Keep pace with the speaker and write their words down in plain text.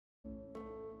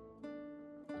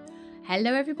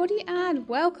Hello everybody and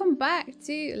welcome back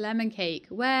to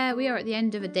Lemoncake, where we are at the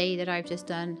end of a day that I've just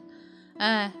done.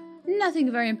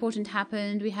 Nothing very important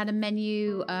happened. We had a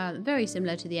menu very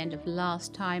similar to the end of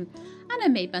last time, and I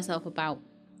made myself about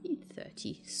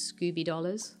 30 Scooby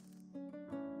dollars.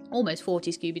 Almost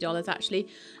 40 Scooby dollars actually.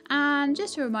 And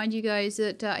just to remind you guys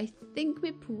that I think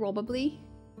we're probably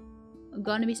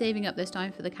going to be saving up this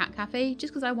time for the cat cafe,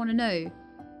 just because I want to know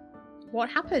what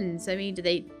happens. I mean, do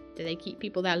they keep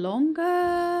people there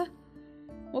longer?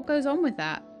 What goes on with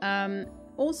that?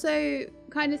 Also,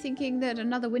 kind of thinking that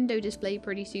another window display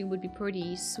pretty soon would be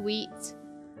pretty sweet.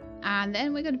 And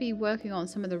then we're going to be working on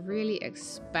some of the really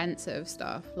expensive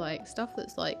stuff, like stuff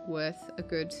that's like worth a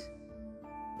good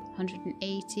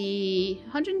 180,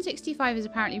 165 is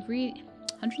apparently really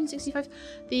 165.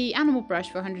 The animal brush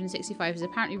for 165 is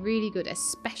apparently really good,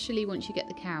 especially once you get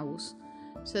the cows.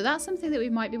 So that's something that we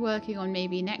might be working on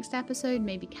maybe next episode,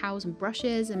 maybe cows and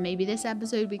brushes, and maybe this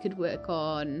episode we could work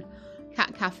on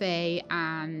cat cafe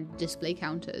and display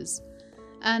counters.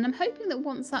 And I'm hoping that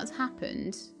once that's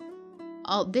happened,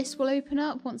 this will open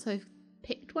up once I've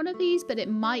picked one of these, but it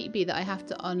might be that I have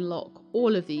to unlock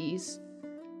all of these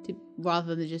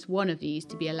rather than just one of these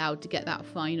to be allowed to get that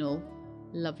final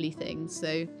lovely thing.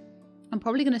 So I'm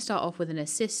probably going to start off with an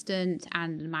assistant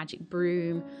and a magic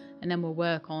broom, and then we'll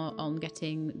work on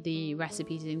getting the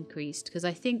recipes increased, because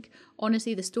I think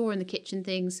honestly the store and the kitchen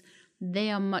things,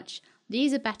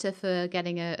 these are better for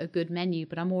getting a good menu,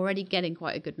 but I'm already getting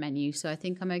quite a good menu, so I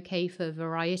think I'm okay for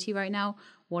variety right now.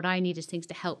 What I need is things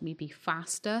to help me be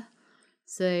faster.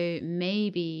 So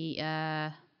maybe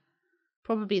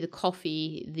probably the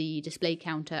coffee, the display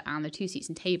counter, and the 2 seats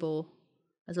and table,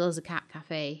 as well as a cat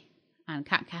cafe and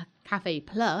cat cafe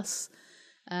plus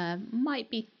might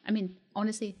be, I mean,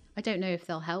 honestly, I don't know if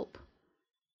they'll help,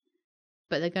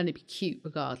 but they're going to be cute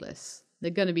regardless.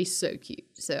 They're going to be so cute.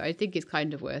 So I think it's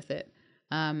kind of worth it.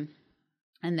 And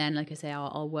then, like I say,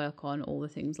 I'll work on all the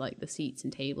things like the seats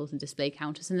and tables and display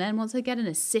counters. And then once I get an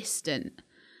assistant,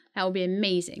 that will be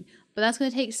amazing. But that's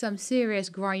going to take some serious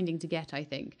grinding to get, I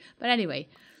think. But anyway,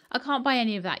 I can't buy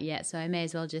any of that yet, so I may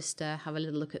as well just have a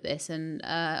little look at this. And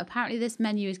apparently this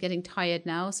menu is getting tired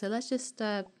now, so let's just...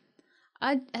 at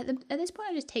this point,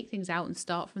 I just take things out and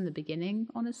start from the beginning,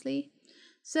 honestly.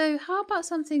 So how about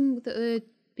something that would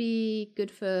be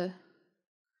good for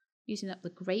using up the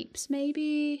grapes,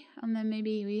 maybe? And then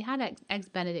maybe we had Eggs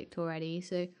Benedict already,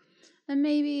 so... And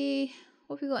maybe...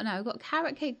 What have we got now? We've got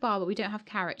carrot cake bar, but we don't have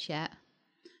carrots yet.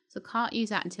 So can't use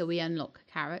that until we unlock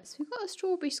carrots. We've got a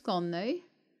strawberry scone, though.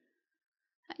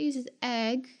 That uses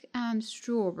egg and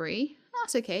strawberry.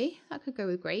 That's okay. That could go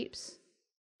with grapes.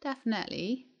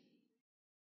 Definitely.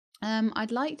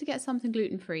 I'd like to get something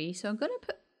gluten-free, so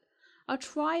I'll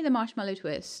try the marshmallow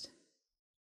twist.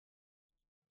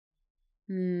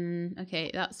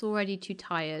 Okay, that's already too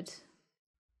tired.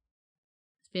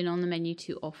 It's been on the menu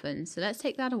too often, so let's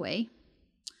take that away.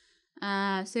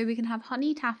 So we can have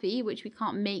honey taffy, which we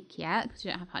can't make yet because we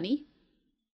don't have honey.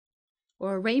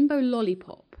 Or a rainbow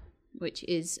lollipop, which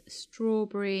is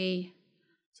strawberry.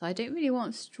 So I don't really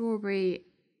want strawberry.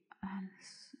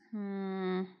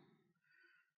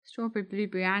 Strawberry,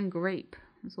 blueberry, and grape.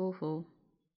 That's awful.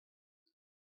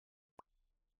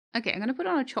 Okay, I'm going to put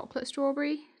on a chocolate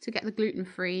strawberry to get the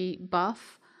gluten-free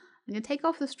buff. I'm going to take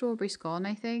off the strawberry scone,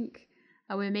 I think.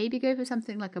 I will maybe go for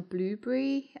something like a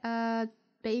blueberry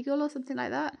bagel or something like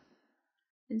that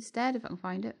instead, if I can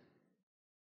find it.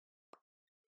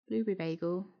 Blueberry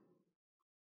bagel.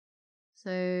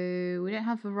 So we don't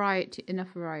have enough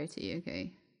variety.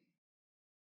 Okay.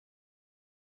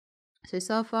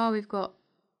 So far we've got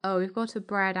a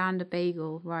bread and a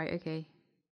bagel. Right, okay.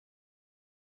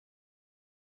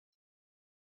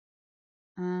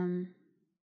 Oh,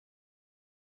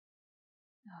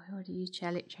 we already used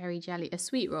cherry jelly. A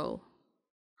sweet roll.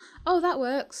 Oh, that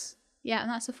works. Yeah,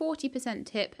 and that's a 40%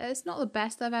 tip. It's not the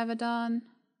best I've ever done.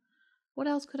 What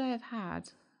else could I have had?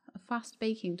 A fast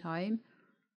baking time.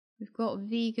 We've got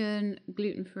vegan,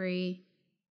 gluten-free,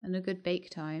 and a good bake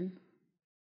time.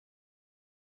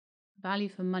 Value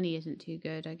for money isn't too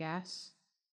good, I guess.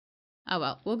 Oh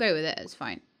well, we'll go with it. It's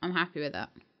fine. I'm happy with that.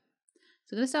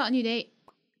 So I'm going to start a new date.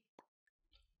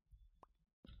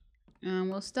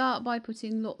 And we'll start by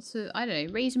putting lots of, I don't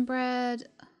know, raisin bread.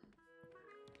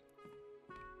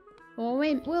 Or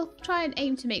we'll try and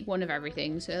aim to make one of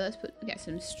everything. So let's get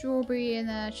some strawberry in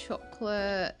there,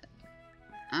 chocolate,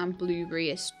 and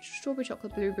blueberry. Strawberry,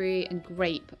 chocolate, blueberry, and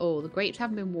grape. Oh, the grapes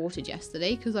haven't been watered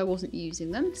yesterday because I wasn't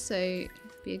using them. So it'd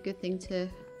be a good thing to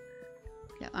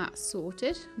get that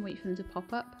sorted and wait for them to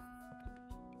pop up.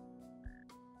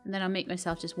 And then I'll make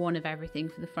myself just one of everything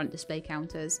for the front display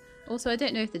counters. Also, I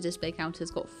don't know if the display counters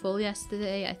got full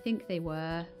yesterday. I think they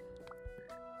were.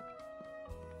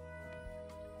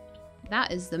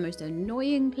 That is the most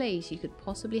annoying place you could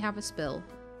possibly have a spill.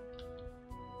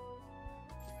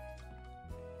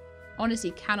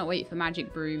 Honestly, cannot wait for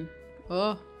Magic Broom.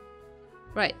 Oh.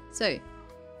 Right, so.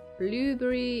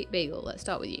 Blueberry bagel. Let's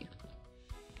start with you.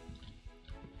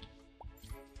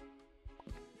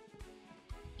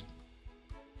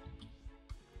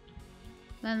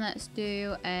 Then let's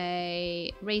do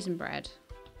a raisin bread.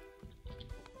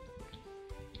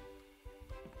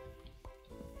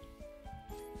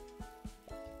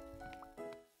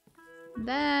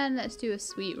 Then let's do a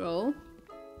sweet roll.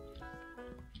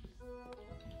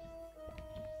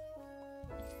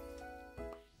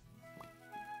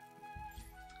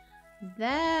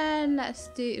 Then let's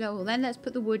do, no, then let's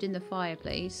put the wood in the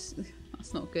fireplace.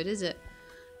 That's not good, is it?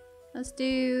 Let's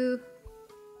do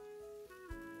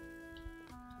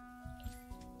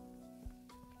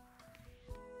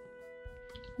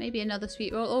maybe another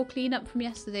sweet roll. Oh, clean up from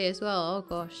yesterday as well. Oh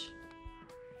gosh.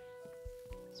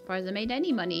 Surprised I made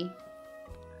any money.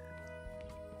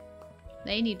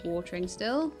 They need watering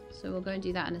still, so we'll go and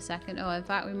do that in a second. Oh, in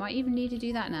fact, we might even need to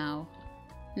do that now.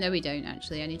 No, we don't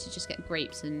actually. I need to just get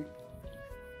grapes and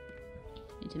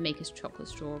need to make us chocolate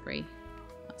strawberry.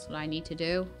 That's what I need to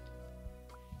do.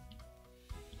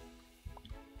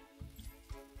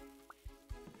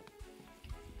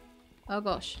 Oh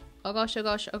gosh. Oh gosh, oh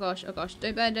gosh, oh gosh, oh gosh.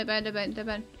 Don't burn, don't burn, don't burn, don't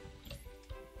burn.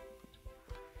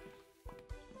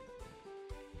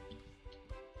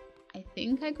 I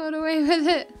think I got away with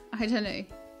it. I don't know.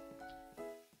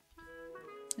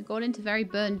 I got into very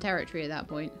burned territory at that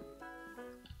point.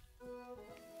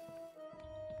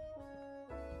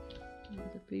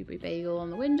 The blueberry bagel on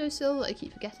the windowsill that I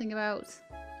keep forgetting about.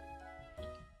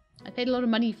 I paid a lot of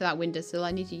money for that windowsill.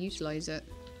 I need to utilize it.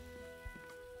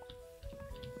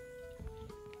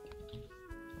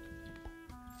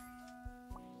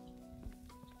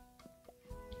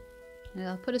 And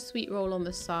I'll put a sweet roll on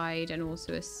the side and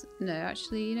also a... No,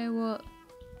 actually, you know what?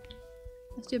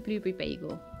 Let's do a blueberry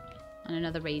bagel and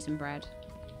another raisin bread.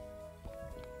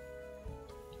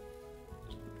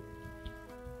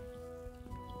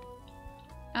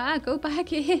 Ah, go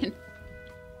back in.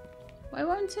 Why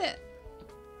won't it?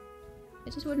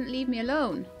 It just wouldn't leave me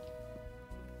alone.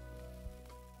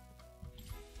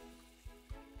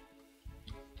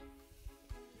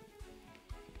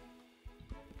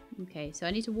 Okay, so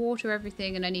I need to water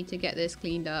everything and I need to get this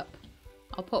cleaned up.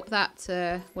 I'll pop that,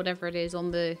 whatever it is,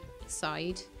 on the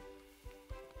side.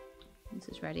 This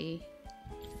is ready.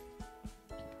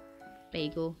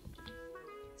 Bagel.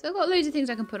 So I've got loads of things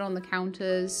I can put on the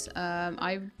counters.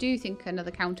 I do think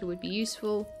another counter would be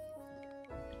useful.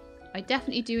 I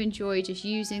definitely do enjoy just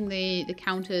using the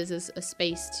counters as a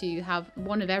space to have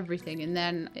one of everything, and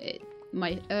then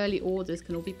my early orders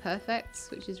can all be perfect,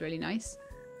 which is really nice.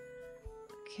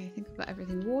 Okay, I think I've got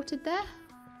everything watered there.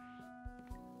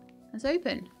 Let's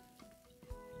open.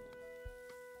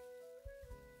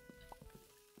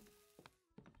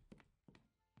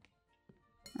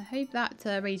 I hope that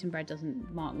raisin bread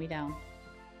doesn't mark me down.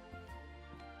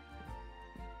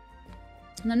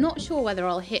 And I'm not sure whether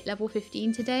I'll hit level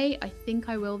 15 today. I think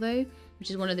I will though, which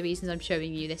is one of the reasons I'm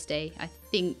showing you this day. I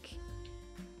think,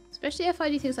 especially if I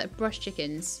do things like brush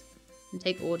chickens and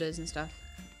take orders and stuff.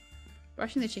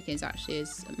 Brushing the chickens actually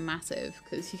is massive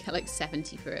because you get like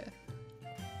 70 for it.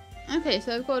 Okay,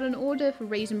 so I've got an order for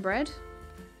raisin bread.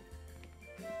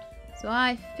 So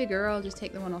I figure I'll just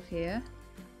take the one off here.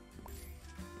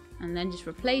 And then just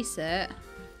replace it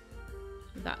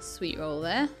with that sweet roll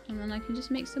there. And then I can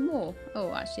just make some more.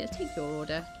 Oh, actually, I'll take your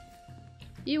order.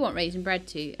 You want raisin bread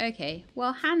too? Okay.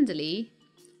 Well, handily,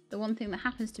 the one thing that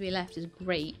happens to be left is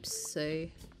grapes. So,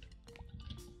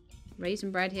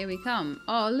 raisin bread, here we come.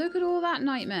 Oh, look at all that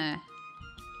nightmare.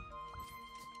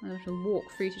 I have to walk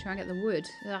through to try and get the wood.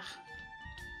 Ugh.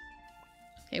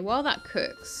 Okay, while that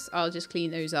cooks, I'll just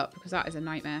clean those up because that is a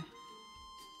nightmare.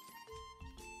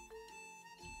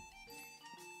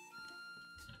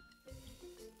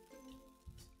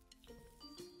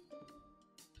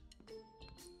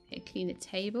 Okay, clean the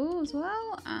table as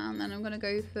well, and then I'm gonna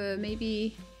go for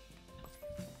maybe...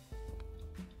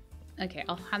 Okay,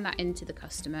 I'll hand that in to the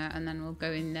customer and then we'll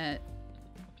go in there,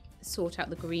 sort out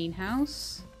the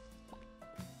greenhouse.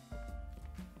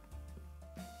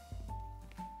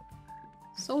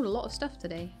 Sold a lot of stuff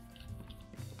today.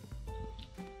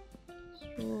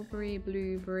 Strawberry,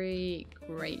 blueberry,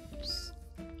 grapes.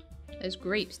 Those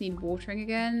grapes need watering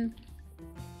again.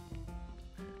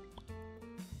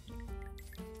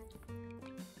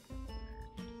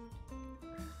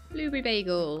 blueberry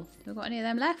bagel. Have we got any of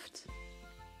them left?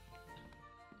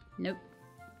 Nope.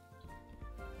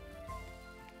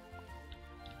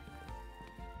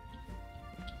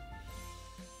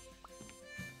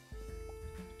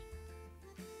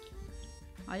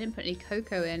 I didn't put any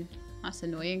cocoa in. That's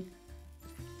annoying.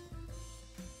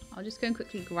 I'll just go and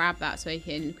quickly grab that so I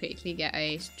can quickly get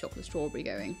a chocolate strawberry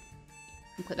going.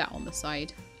 And put that on the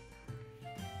side.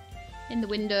 In the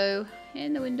window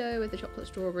with the chocolate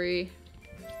strawberry.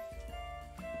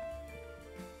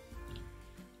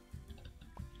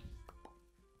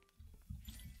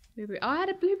 Blueberry. Oh, I had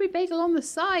a blueberry bagel on the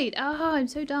side. Oh, I'm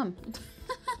so dumb.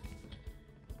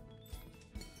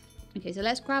 Okay, so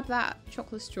let's grab that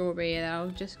chocolate strawberry and I'll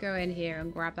just go in here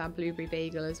and grab that blueberry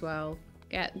bagel as well.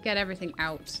 Get everything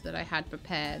out that I had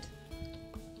prepared.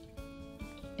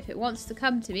 If it wants to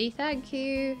come to me, thank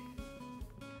you.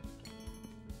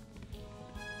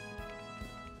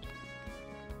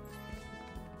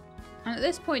 And at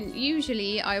this point,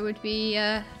 usually I would be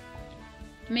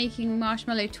making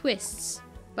marshmallow twists,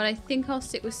 but I think I'll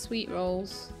stick with sweet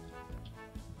rolls.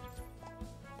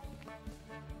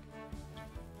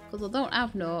 Because I don't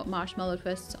have no marshmallow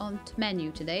twists on the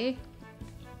menu today.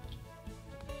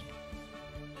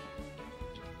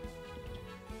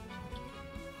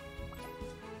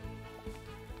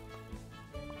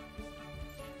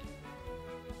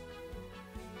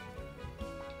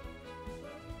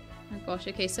 Gosh,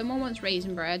 okay, someone wants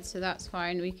raisin bread, so that's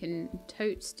fine. We can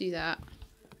totes do that.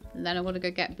 And then I want to go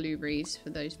get blueberries for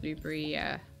those blueberry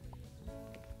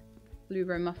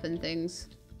muffin things.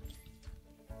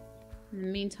 In the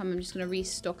meantime, I'm just going to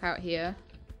restock out here.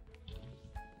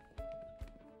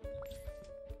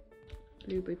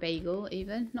 Blueberry bagel,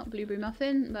 even. Not blueberry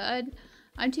muffin, but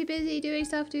I'm too busy doing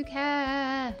stuff to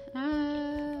care.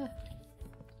 Ah.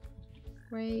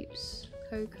 Grapes,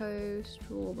 cocoa,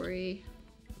 strawberry.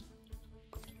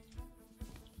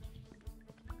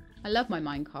 I love my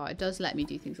minecart. It does let me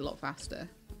do things a lot faster.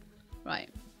 Right.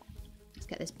 Let's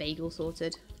get this bagel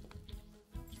sorted.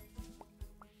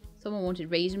 Someone wanted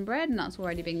raisin bread and that's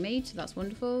already being made, so that's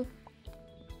wonderful.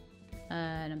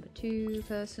 Number 2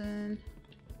 person.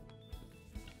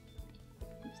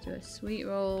 Let's do a sweet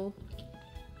roll.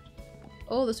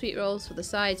 All the sweet rolls for the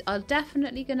sides. I'm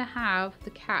definitely going to have the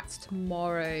cats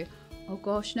tomorrow. Oh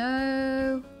gosh,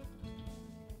 no.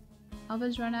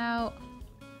 Oven's run out.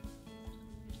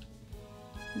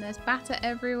 And there's batter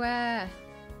everywhere.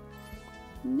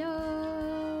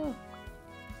 No.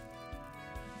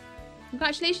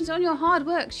 Congratulations on your hard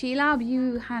work, Sheila.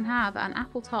 You can have an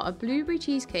apple tart, a blueberry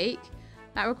cheesecake.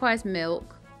 That requires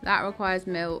milk. That requires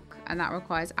milk. And that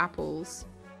requires apples.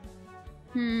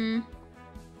 I'll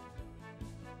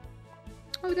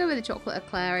go with the chocolate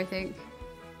eclair, I think.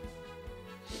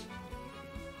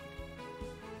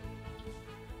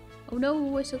 Oh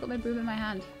no, I still got my broom in my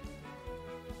hand.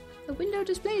 The window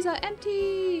displays are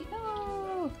empty!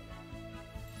 No!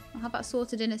 I'll have that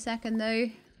sorted in a second though.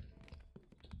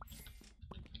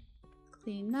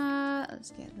 Clean that.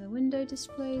 Let's get the window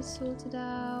displays sorted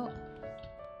out.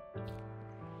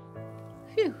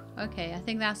 Phew. Okay, I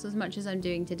think that's as much as I'm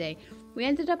doing today. We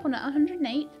ended up on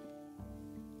 108.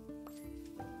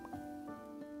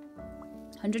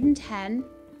 110.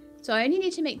 So I only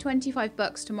need to make 25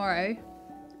 bucks tomorrow.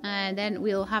 And then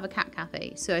we'll have a cat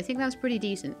cafe. So I think that's pretty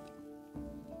decent.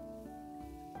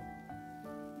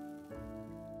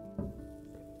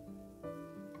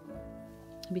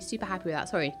 I'll be super happy with that.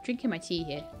 Sorry, drinking my tea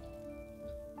here.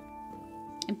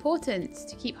 Important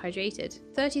to keep hydrated.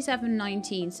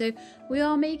 37.19. So we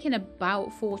are making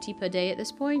about 40 per day at this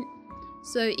point.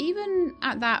 So even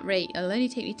at that rate, it'll only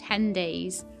take me 10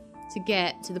 days to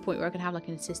get to the point where I can have like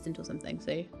an assistant or something.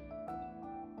 So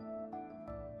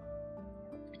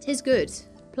it is good.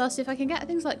 Plus, if I can get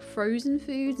things like frozen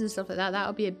foods and stuff like that, that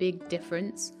would be a big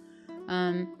difference.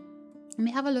 Let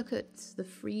me have a look at the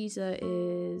freezer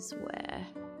is where.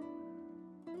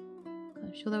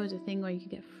 I'm sure there was a thing where you could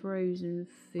get frozen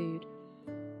food.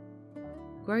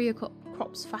 Grow your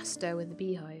crops faster with the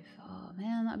beehive. Oh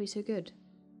man, that'd be so good.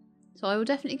 So I will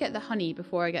definitely get the honey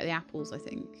before I get the apples, I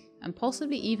think. And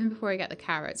possibly even before I get the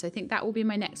carrots. I think that will be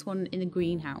my next one in the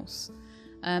greenhouse.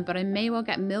 But I may well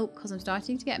get milk because I'm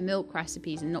starting to get milk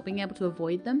recipes and not being able to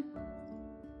avoid them.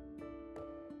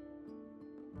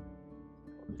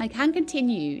 I can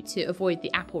continue to avoid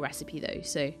the apple recipe though,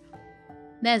 so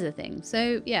there's a thing.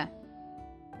 So yeah,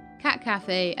 cat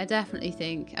cafe, I definitely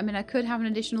think. I mean, I could have an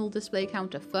additional display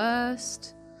counter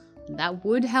first. That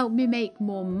would help me make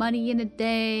more money in a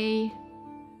day.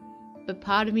 But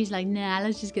part of me is like, nah,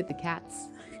 let's just get the cats.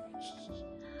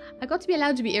 I got to be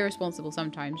allowed to be irresponsible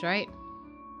sometimes, right?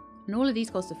 And all of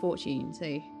these cost a fortune,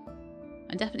 so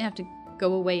I definitely have to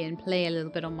go away and play a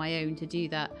little bit on my own to do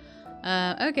that.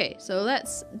 Okay, so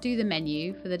let's do the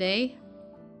menu for the day.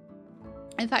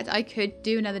 In fact, I could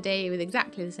do another day with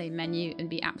exactly the same menu and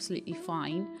be absolutely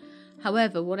fine.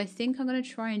 However, what I think I'm going to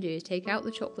try and do is take out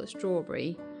the chocolate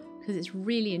strawberry, because it's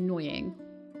really annoying,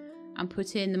 and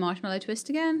put in the marshmallow twist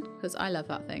again, because I love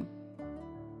that thing.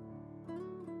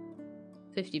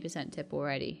 50% tip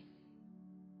already.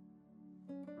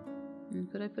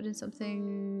 Could I put in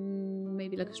something,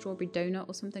 maybe like a strawberry donut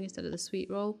or something instead of the sweet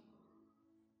roll?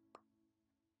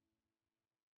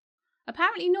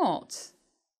 Apparently not.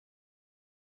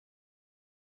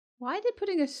 Why did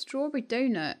putting a strawberry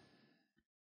donut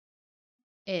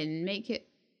in make it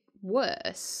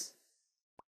worse?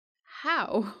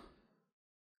 How?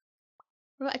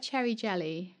 What about a cherry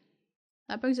jelly?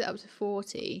 That brings it up to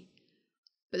 40.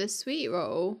 But the sweet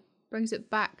roll brings it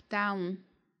back down,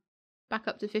 back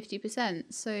up to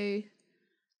 50%. So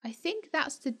I think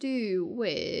that's to do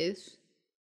with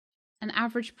an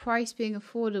average price being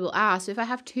affordable. So if I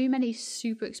have too many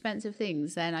super expensive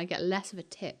things, then I get less of a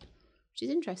tip, which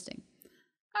is interesting.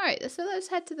 All right, so let's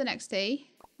head to the next day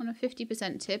on a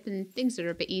 50% tip, and things that are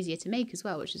a bit easier to make as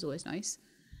well, which is always nice.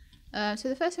 So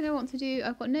the first thing I want to do,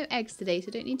 I've got no eggs today, so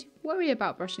I don't need to worry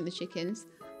about brushing the chickens.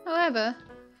 However,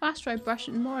 the faster I brush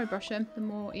them, the more I brush them, the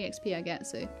more EXP I get.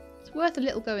 So it's worth a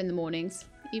little go in the mornings,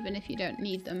 even if you don't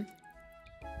need them.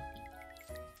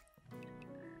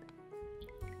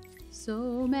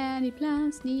 So many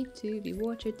plants need to be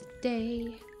watered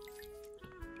today.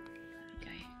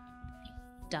 Okay,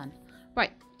 done.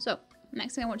 Right, so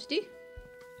next thing I want to do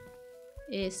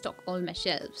is stock all my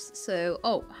shelves. So,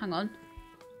 oh, hang on.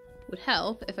 Would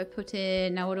help if I put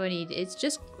in, now what do I need? It's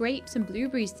just grapes and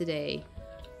blueberries today.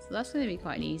 So that's going to be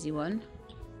quite an easy one.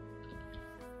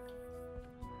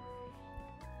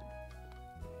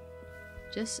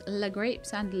 Just la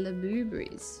grapes and la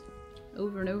blueberries.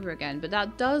 Over and over again. But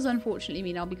that does unfortunately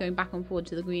mean I'll be going back and forward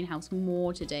to the greenhouse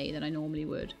more today than I normally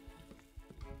would.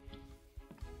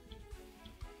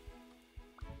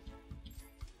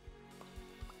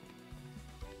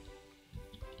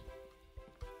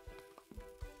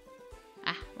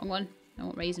 Wrong one. I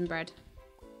want raisin bread.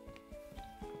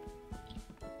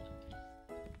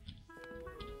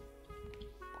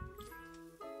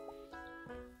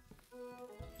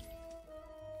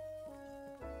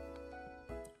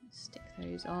 Stick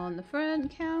those on the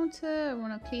front counter. I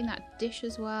want to clean that dish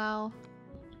as well.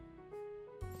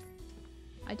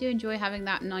 I do enjoy having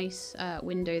that nice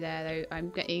window there though.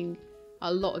 I'm getting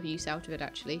a lot of use out of it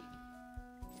actually.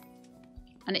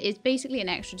 And it is basically an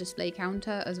extra display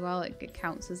counter as well. It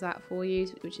counts as that for you,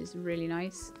 which is really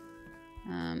nice.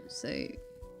 So, there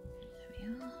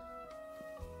we are.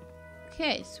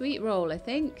 Okay, sweet roll, I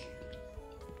think.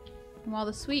 And while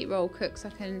the sweet roll cooks,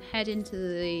 I can head into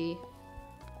the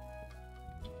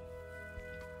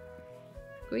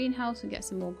greenhouse and get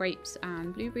some more grapes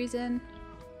and blueberries in.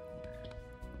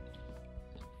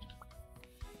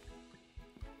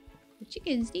 The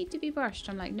chickens need to be brushed.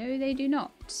 I'm like, no, they do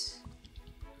not.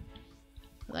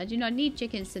 I do not need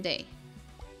chickens today.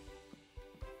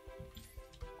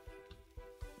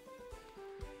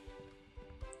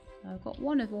 I've got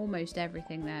one of almost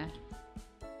everything there.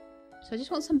 So I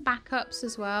just want some backups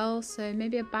as well. So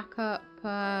maybe a backup...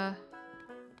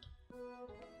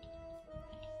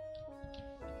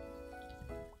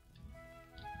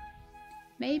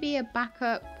 maybe a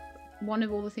backup one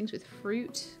of all the things with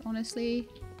fruit, honestly.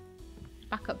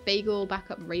 Backup bagel,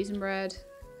 backup raisin bread.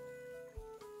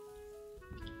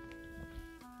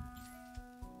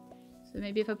 So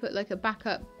maybe if I put like a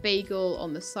backup bagel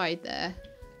on the side there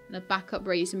and a backup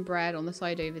raisin bread on the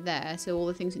side over there, so all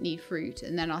the things that need fruit,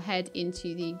 and then I'll head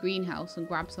into the greenhouse and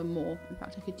grab some more. In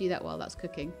fact, I could do that while that's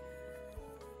cooking.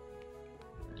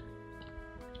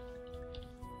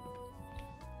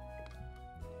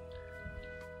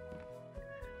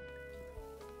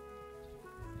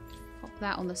 Pop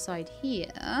that on the side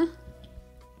here.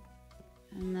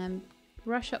 And then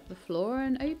brush up the floor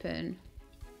and open.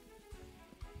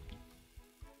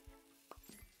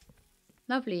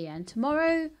 Lovely, and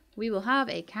tomorrow we will have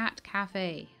a cat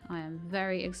cafe. I am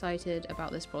very excited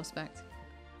about this prospect.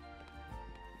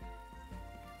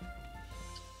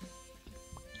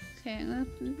 Okay, I'm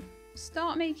gonna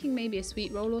start making maybe a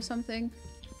sweet roll or something.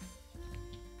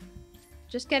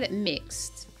 Just get it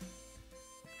mixed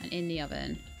and in the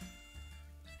oven.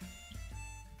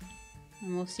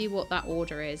 And we'll see what that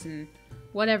order is, and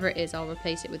whatever it is, I'll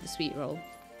replace it with the sweet roll.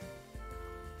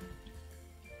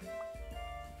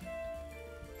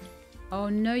 Oh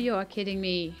no, you are kidding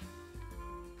me.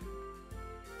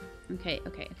 Okay.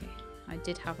 I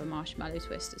did have a marshmallow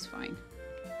twist, it's fine.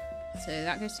 So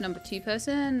that goes to number 2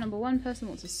 person. Number 1 person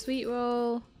wants a sweet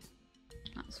roll.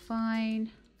 That's fine.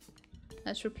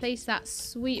 Let's replace that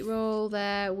sweet roll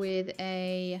there with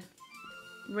a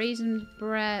raisin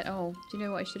bread. Oh, do you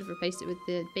know what? I should have replaced it with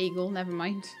the bagel. Never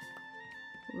mind.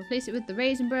 We'll replace it with the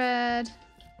raisin bread.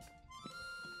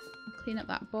 Clean up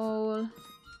that bowl.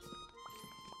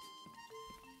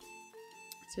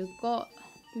 So we've got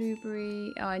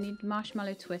blueberry. Oh, I need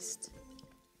marshmallow twist.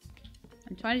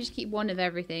 I'm trying to just keep one of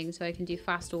everything so I can do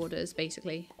fast orders,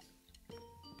 basically.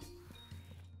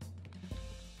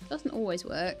 Doesn't always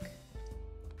work.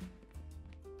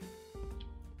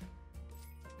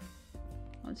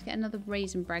 I want to get another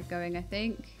raisin bread going, I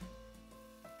think.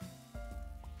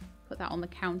 Put that on the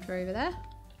counter over there.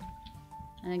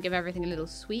 And then give everything a little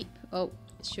sweep. Oh,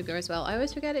 it's sugar as well. I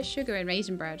always forget it's sugar in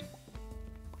raisin bread.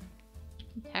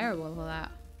 I'm terrible for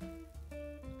that.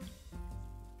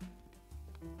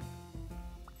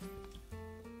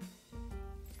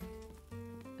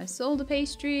 I sold a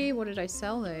pastry. What did I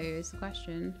sell though is the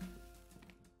question.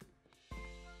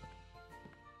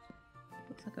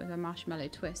 Looks like it was a marshmallow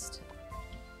twist.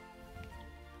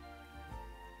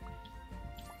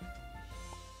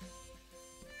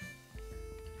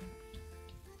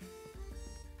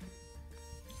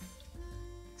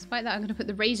 Despite that, I'm going to put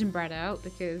the raisin bread out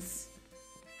because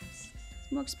it's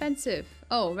more expensive.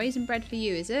 Oh, raisin bread for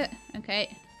you, is it?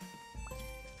 Okay.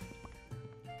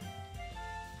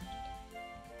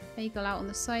 Bagel out on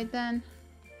the side then.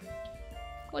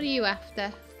 What are you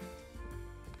after?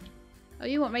 Oh,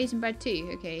 you want raisin bread too?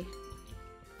 Okay.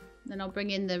 Then I'll bring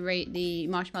in the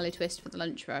marshmallow twist for the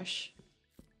lunch rush.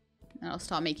 And I'll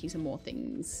start making some more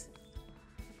things.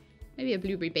 Maybe a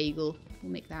blueberry bagel.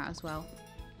 We'll make that as well.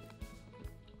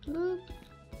 Ooh.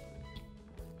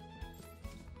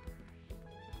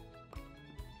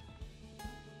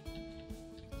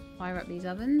 Fire up these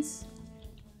ovens.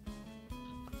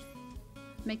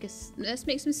 Let's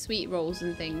make some sweet rolls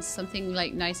and things. Something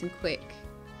like nice and quick.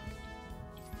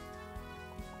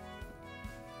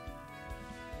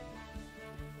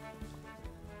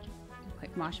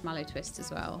 Quick marshmallow twist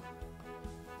as well.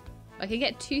 If I can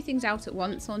get 2 things out at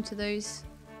once onto those,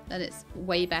 then it's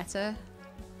way better.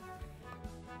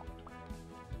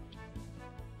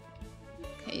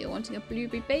 Okay, you're wanting a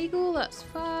blueberry bagel, that's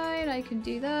fine. I can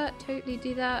do that, totally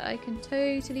do that. I can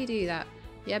totally do that.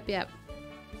 Yep, yep.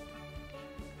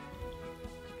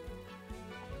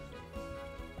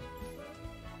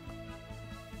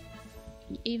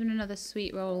 Even another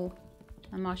sweet roll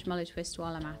and marshmallow twist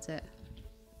while I'm at it.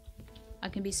 I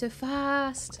can be so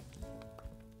fast.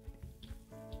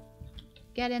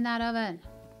 Get in that oven.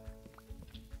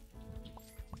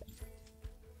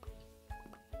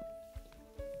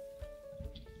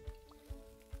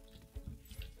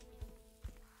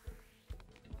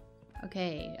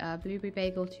 Okay, blueberry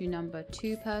bagel to number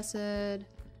 2 person.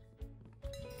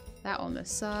 That on the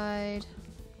side.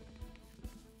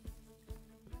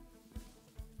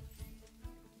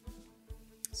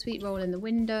 Sweet roll in the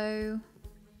window.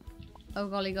 Oh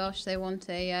golly gosh, they want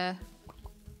a,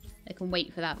 they can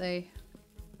wait for that though.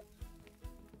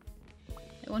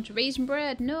 They want a raisin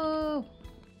bread, no!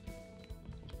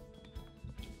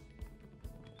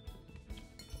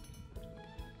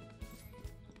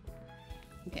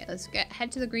 Okay, let's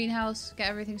head to the greenhouse, get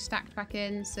everything stacked back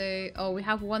in. So, oh, we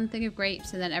have 1 thing of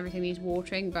grapes and then everything needs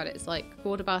watering, but it's like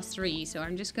 3:15, so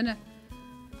I'm just gonna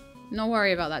not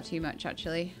worry about that too much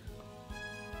actually.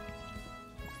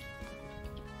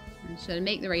 So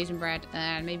make the raisin bread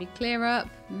and maybe clear up,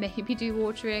 maybe do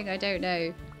watering, I don't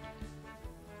know.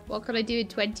 What could I do in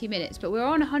 20 minutes? But we're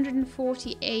on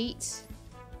 148. So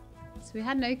we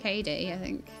had an okay day, I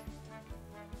think.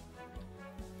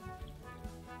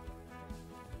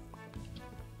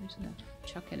 I'm just gonna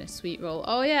chuck in a sweet roll.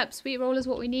 Oh yeah, sweet roll is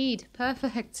what we need.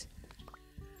 Perfect.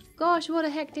 Gosh, what a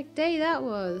hectic day that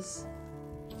was.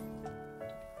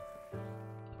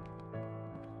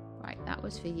 Right, that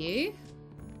was for you.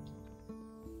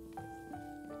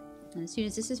 And as soon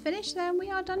as this is finished, then we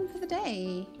are done for the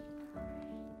day.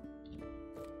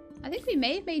 I think we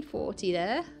may have made 40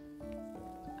 there.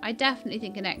 I definitely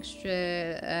think an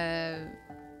extra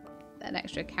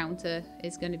counter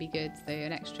is going to be good, though.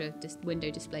 An extra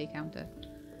window display counter.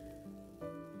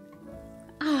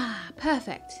 Ah,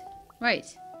 perfect. Right,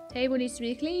 table needs to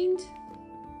be cleaned.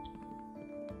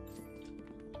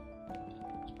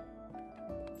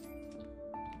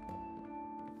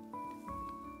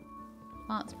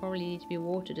 Plants probably need to be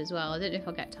watered as well. I don't know if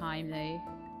I'll get time though.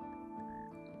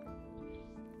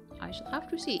 I shall have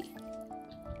to see.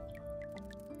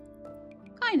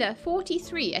 Kinda,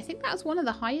 43. I think that's one of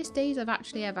the highest days I've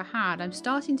actually ever had. I'm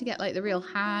starting to get like the real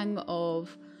hang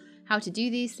of how to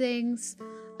do these things.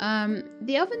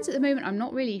 The ovens at the moment, I'm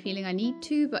not really feeling I need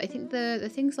to, but I think the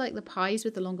things like the pies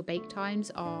with the longer bake times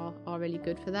are really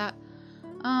good for that.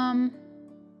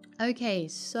 Okay,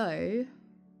 so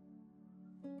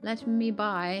let me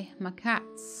buy my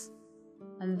cats.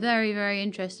 I'm very, very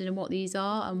interested in what these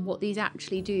are and what these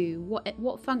actually do.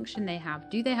 What function they have.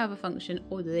 Do they have a function,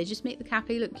 or do they just make the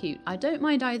cafe look cute? I don't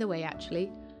mind either way, actually.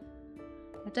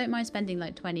 I don't mind spending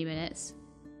like 20 minutes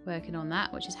working on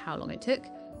that, which is how long it took.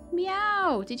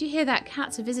 Meow! Did you hear that?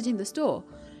 Cats are visiting the store.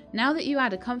 Now that you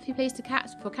add a comfy place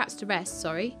for cats to rest,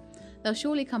 they'll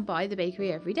surely come by the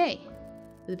bakery every day.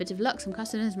 With a bit of luck, some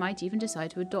customers might even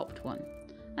decide to adopt one.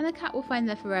 And the cat will find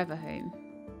their forever home.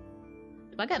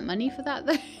 Do I get money for that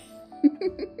though?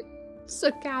 So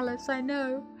callous, I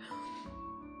know.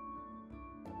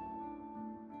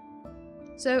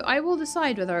 So I will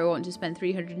decide whether I want to spend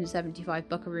 375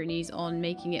 buckaroonies on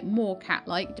making it more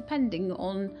cat-like, depending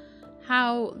on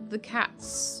how the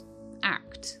cats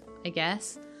act, I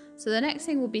guess. So the next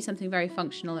thing will be something very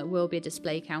functional. It will be a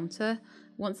display counter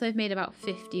once I've made about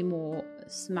 50 more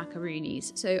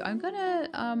smackaroonies. So I'm gonna,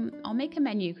 I'll make a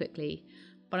menu quickly,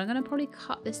 but I'm gonna probably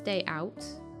cut this day out.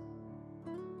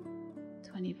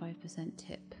 25%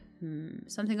 tip.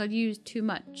 Something I'd used too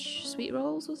much. Sweet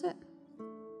rolls, was it?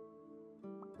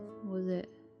 Was it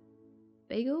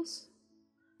bagels?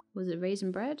 Was it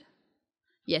raisin bread?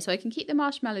 Yeah, so I can keep the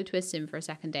marshmallow twists in for a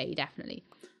second day, definitely.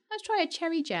 Let's try a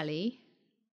cherry jelly.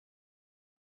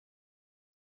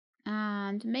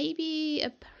 And maybe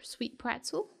a sweet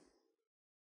pretzel.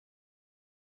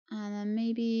 And then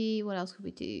maybe, what else could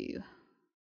we do?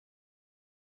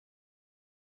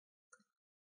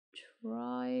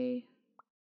 Try...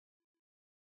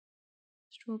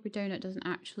 Strawberry donut doesn't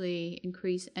actually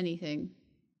increase anything.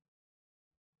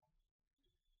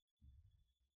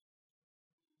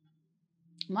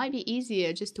 Might be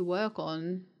easier just to work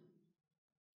on.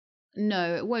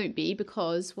 No, it won't be,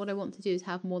 because what I want to do is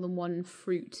have more than one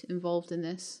fruit involved in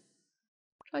this.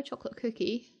 Try chocolate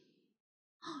cookie.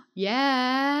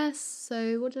 Yes!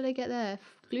 So what did I get there?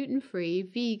 Gluten-free,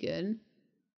 vegan.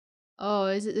 Oh,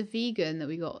 is it the vegan that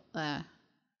we got there?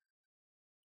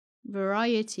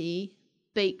 Variety,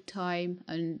 bake time,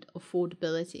 and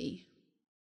affordability.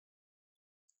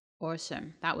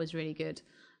 Awesome. That was really good.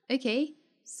 Okay,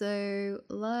 so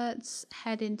let's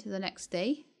head into the next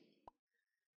day.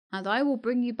 And I will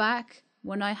bring you back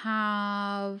when I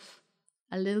have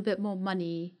a little bit more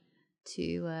money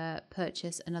to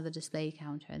purchase another display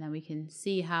counter, and then we can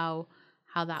see how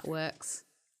that works.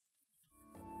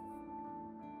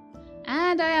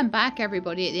 And I am back,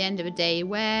 everybody, at the end of a day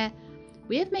where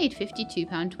we have made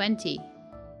 £52.20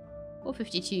 or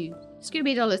 52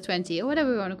 Scooby $20 or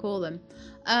whatever we want to call them.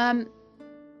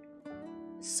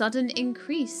 Sudden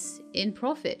increase in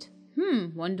profit.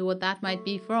 Wonder what that might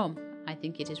be from. I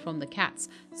think it is from the cats.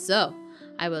 So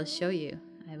I will show you.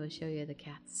 I will show you the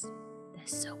cats. They're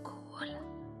so cool.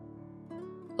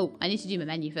 Oh, I need to do my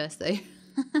menu first though.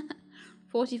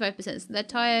 45%. They're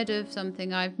tired of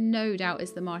something I've no doubt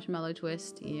is the marshmallow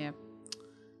twist. Yeah.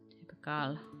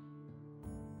 Typical.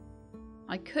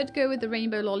 I could go with the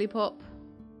rainbow lollipop.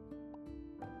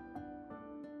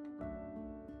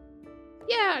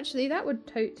 Yeah, actually, that would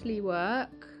totally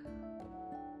work.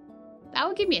 That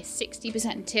would give me a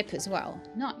 60% tip as well.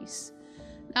 Nice.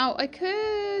 Now, I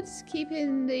could keep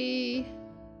in the...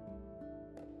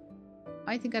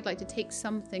 I think I'd like to take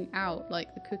something out,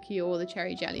 like the cookie or the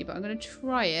cherry jelly, but I'm going to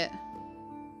try it.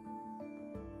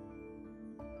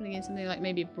 Putting in something like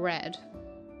maybe bread.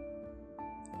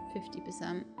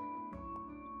 50%.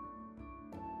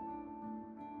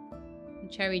 The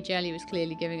cherry jelly was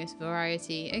clearly giving us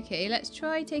variety. Okay, let's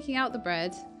try taking out the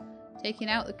bread, taking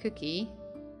out the cookie,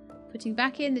 putting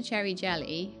back in the cherry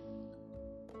jelly.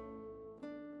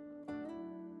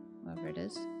 Whatever it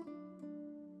is.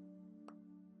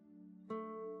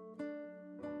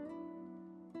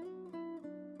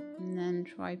 And then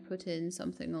try put in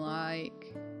something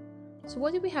like... So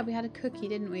what did we have? We had a cookie,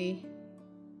 didn't we?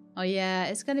 Oh yeah,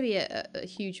 it's going to be a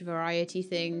huge variety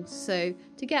thing. So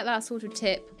to get that sort of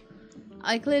tip,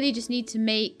 I clearly just need to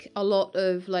make a lot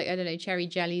of, like, I don't know, cherry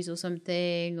jellies or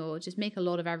something, or just make a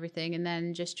lot of everything, and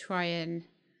then just try and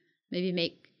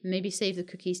maybe save the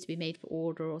cookies to be made for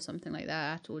order or something like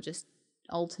that, or just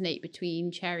alternate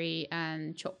between cherry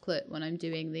and chocolate when I'm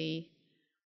doing the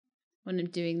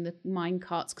mine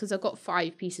carts, because I've got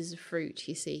 5 pieces of fruit,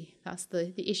 you see. That's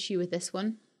the issue with this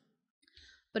one.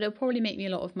 But it'll probably make me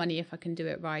a lot of money if I can do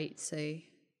it right, so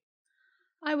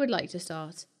I would like to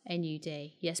start a new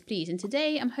day. Yes, please. And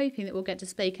today I'm hoping that we'll get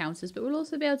display counters, but we'll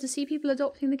also be able to see people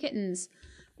adopting the kittens,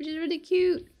 which is really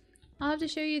cute. I'll have to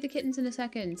show you the kittens in a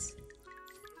second.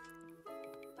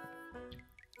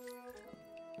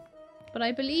 But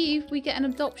I believe we get an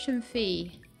adoption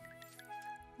fee.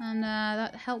 And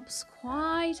that helps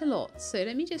quite a lot. So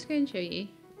let me just go and show you.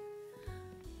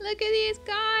 Look at these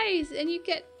guys! And you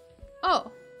get...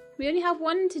 Oh, we only have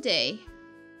one today.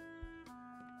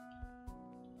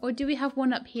 Or do we have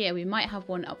one up here? We might have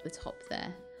one up the top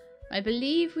there. I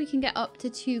believe we can get up to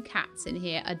 2 cats in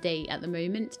here a day at the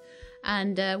moment.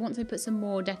 And once I put some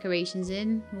more decorations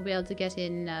in, we'll be able to get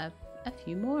in a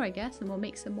few more, I guess. And we'll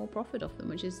make some more profit off them,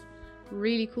 which is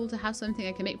really cool to have something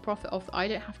I can make profit off that I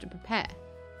don't have to prepare.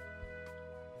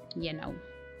 You know.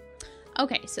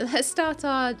 Okay, so let's start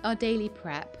our daily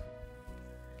prep.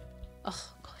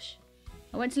 Oh, gosh.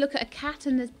 I went to look at a cat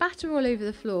and there's batter all over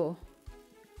the floor.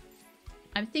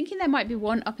 I'm thinking there might be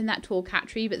one up in that tall cat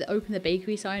tree, but the open the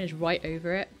bakery sign is right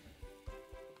over it.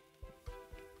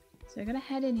 So I'm going to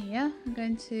head in here. I'm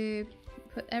going to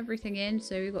put everything in.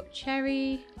 So we've got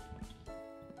cherry,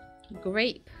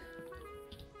 grape,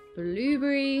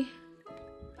 blueberry,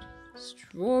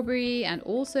 strawberry, and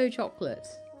also chocolate.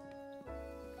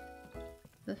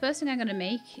 The first thing I'm going to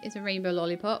make is a rainbow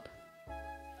lollipop.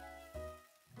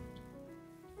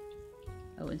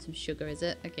 Oh, and some sugar, is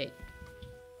it? Okay.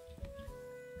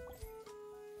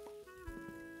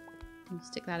 I'll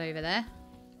stick that over there.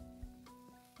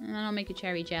 And then I'll make a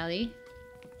cherry jelly.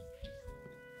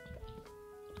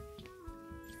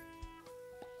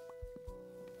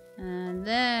 And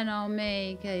then I'll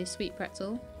make a sweet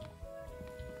pretzel.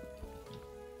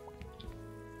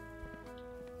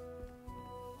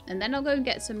 And then I'll go and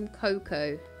get some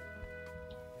cocoa.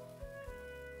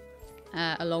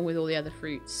 Along with all the other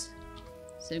fruits.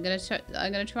 So I'm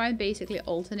gonna try and basically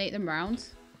alternate them round.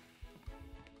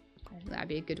 I think that'd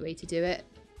be a good way to do it.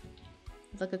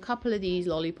 There's like a couple of these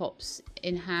lollipops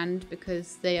in hand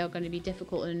because they are going to be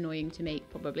difficult and annoying to make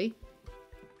probably.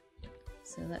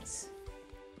 So let's...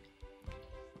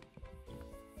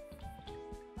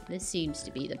 This seems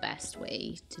to be the best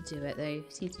way to do it though.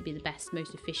 It seems to be the best,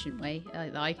 most efficient way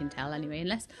that I can tell anyway.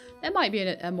 Unless there might be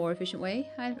a more efficient way.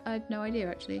 I have no idea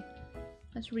actually.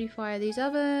 Let's refire these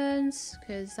ovens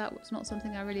because that was not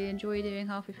something I really enjoy doing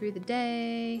halfway through the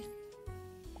day.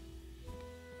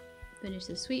 Finish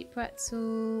the sweet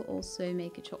pretzel. Also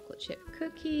make a chocolate chip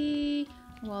cookie.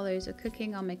 While those are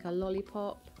cooking, I'll make a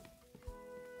lollipop.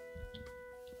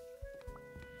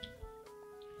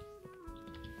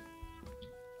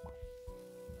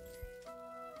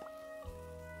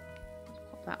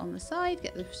 Pop that on the side.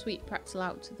 Get the sweet pretzel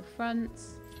out to the front.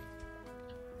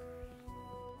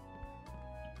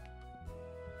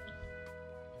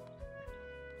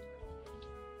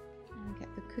 And get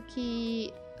the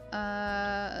cookie.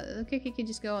 The cookie can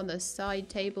just go on the side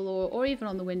table or even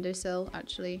on the windowsill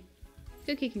actually.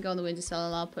 Cookie can go on the windowsill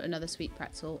and I'll put another sweet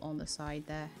pretzel on the side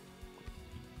there.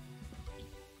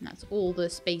 And that's all the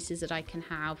spaces that I can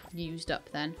have used up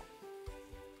then.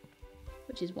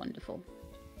 Which is wonderful.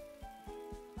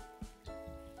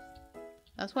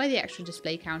 That's why the extra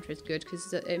display counter is good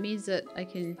because it means that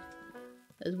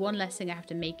there's one less thing I have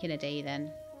to make in a day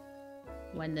then.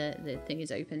 When the thing is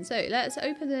open. So let's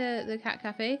open the cat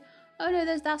cafe. Oh no,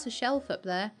 that's a shelf up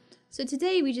there. So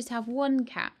today we just have one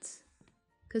cat.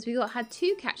 Because we had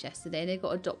 2 cats yesterday and they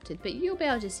got adopted. But you'll be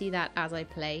able to see that as I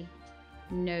play.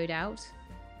 No doubt.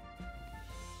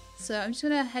 So I'm just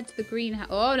going to head to the greenhouse.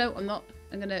 Oh no, I'm not.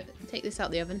 I'm going to take this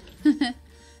out the oven. And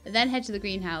then head to the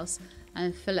greenhouse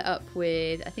and fill it up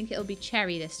with, I think it'll be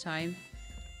cherry this time.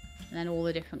 And then all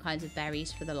the different kinds of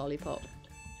berries for the lollipop.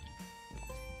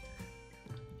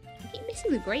 I keep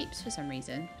missing the grapes for some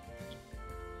reason.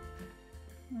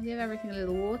 I'll give everything a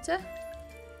little water.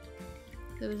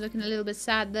 It was looking a little bit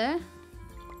sad there.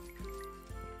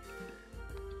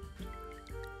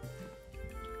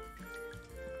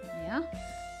 Yeah.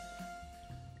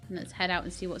 And let's head out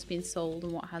and see what's been sold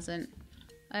and what hasn't.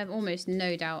 I have almost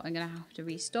no doubt I'm going to have to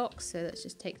restock, so let's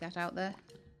just take that out there.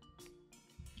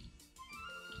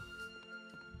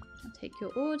 I'll take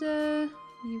your order.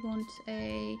 You want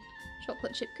a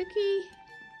chocolate chip cookie.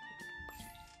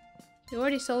 You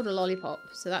already sold a lollipop,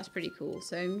 so that's pretty cool.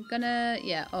 So I'm gonna,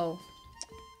 yeah, I'll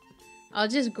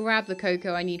just grab the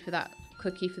cocoa I need for that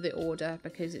cookie for the order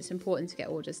because it's important to get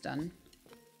orders done.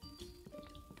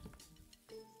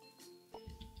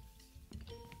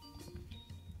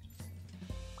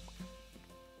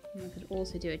 And I could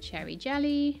also do a cherry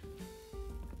jelly.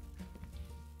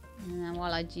 And then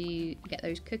while I do get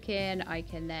those cooking, I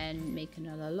can then make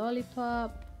another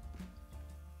lollipop.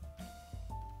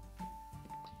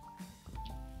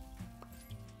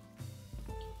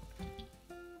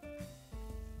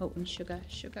 Oh, and sugar,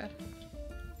 sugar,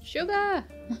 sugar!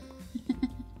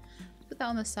 that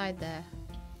on the side there.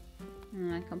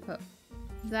 And I can put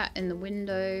that in the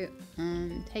window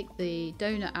and take the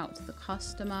donut out to the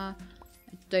customer.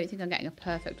 I don't think I'm getting a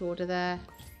perfect order there.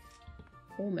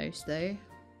 Almost though.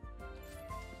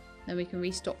 Then we can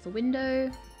restock the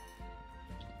window.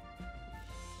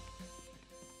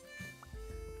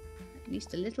 At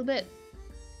least a little bit.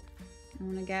 I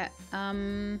want to get,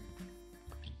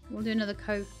 we'll do another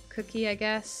cookie, I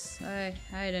guess. I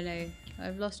don't know.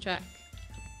 I've lost track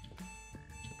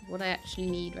of what I actually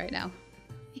need right now.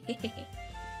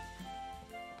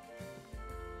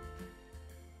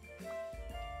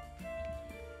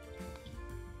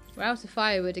 We're out of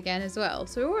firewood again as well.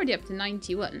 So we're already up to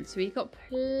 91. So we've got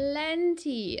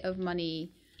plenty of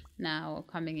money now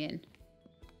coming in.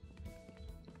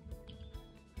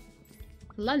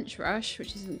 Lunch rush,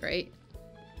 which isn't great.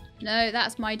 No,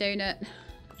 that's my donut.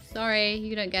 Sorry,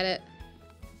 you don't get it.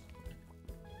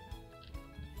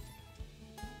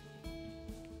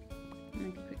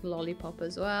 Make a quick lollipop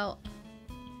as well.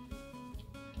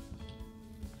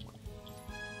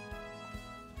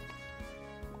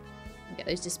 Get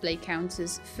those display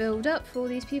counters filled up for all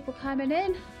these people coming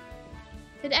in.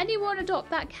 Did anyone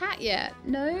adopt that cat yet?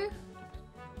 No?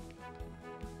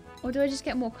 Or do I just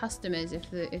get more customers if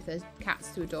there's cats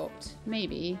to adopt?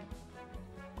 Maybe.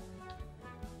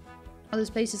 Oh, this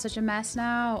place is such a mess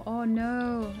now. Oh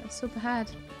no, that's so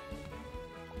bad.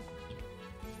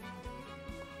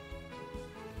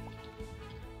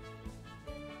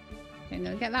 Okay, I'm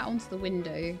gonna get that onto the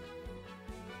window.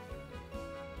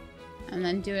 And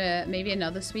then do maybe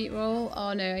another sweet roll.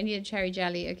 Oh no, I need a cherry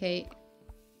jelly. Okay,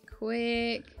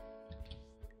 quick.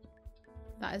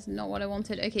 That is not what I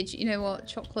wanted. Okay, you know what?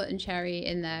 Chocolate and cherry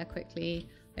in there quickly.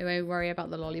 I won't worry about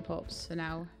the lollipops for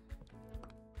now.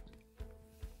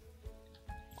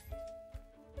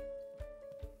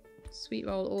 Sweet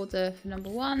roll order for number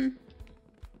 1.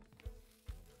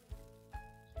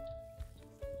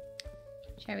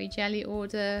 Cherry jelly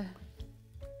order.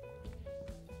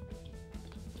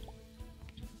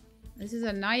 This is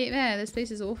a nightmare. This place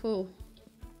is awful.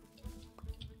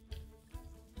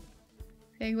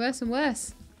 Getting worse and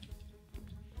worse.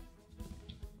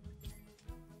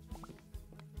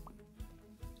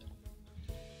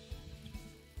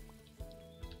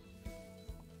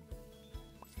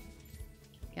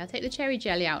 Okay, I'll take the cherry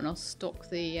jelly out and I'll stock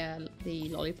the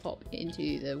lollipop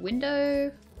into the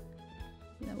window.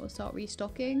 And then we'll start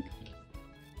restocking.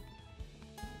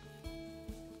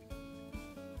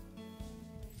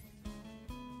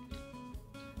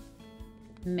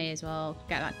 May as well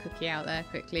get that cookie out there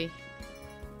quickly.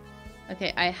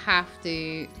 Okay, I have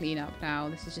to clean up now.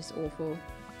 This is just awful.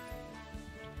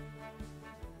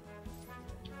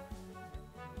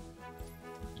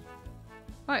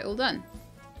 Alright, all done.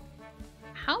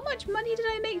 How much money did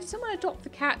I make? Did someone adopt the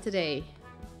cat today?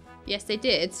 Yes, they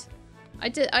did. I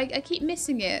did. I keep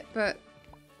missing it, but...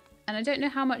 And I don't know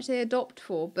how much they adopt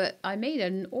for, but I made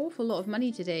an awful lot of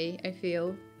money today, I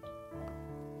feel.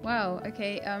 Wow,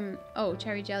 okay, oh,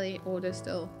 cherry jelly order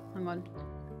still. Hang on.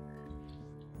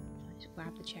 Just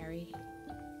grab the cherry.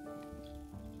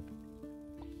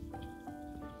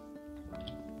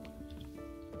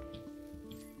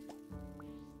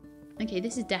 Okay,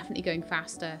 this is definitely going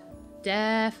faster.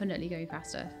 Definitely going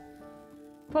faster.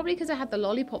 Probably because I had the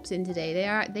lollipops in today.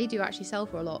 They do actually sell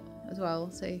for a lot as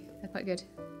well, so they're quite good.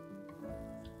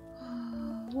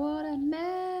 Oh, what a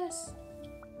mess.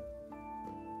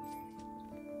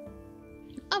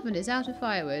 Oven is out of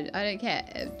firewood. I don't care.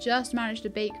 I've just managed to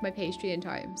bake my pastry in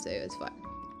time, so it's fine.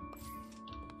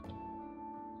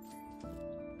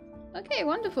 Okay,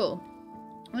 wonderful.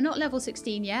 We're not level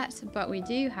 16 yet, but we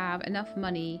do have enough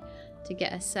money to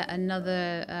get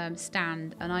another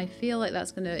stand, and I feel like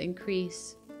that's going to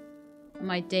increase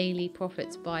my daily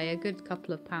profits by a good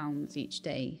couple of pounds each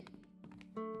day.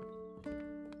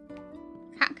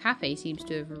 Cat Cafe seems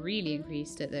to have really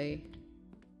increased it though.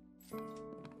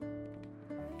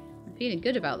 Feeling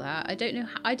good about that. I don't know.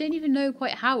 I don't even know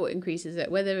quite how it increases it.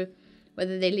 Whether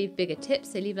they leave bigger tips,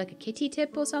 they leave like a kitty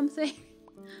tip or something.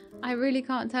 I really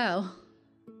can't tell.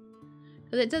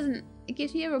 But it doesn't. It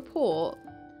gives me a report,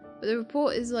 but the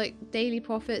report is like daily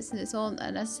profits, and it's on.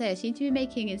 And as I say, I seem to be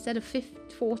making, instead of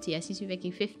 40, I seem to be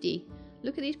making 50.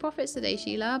 Look at these profits today,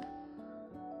 She-Lab.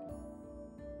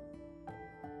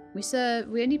 We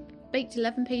only baked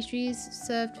 11 pastries,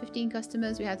 served 15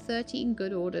 customers. We had 13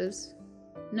 good orders.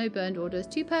 No burned orders.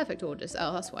 2 perfect orders.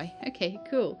 Oh, that's why. Okay,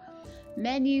 cool.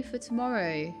 Menu for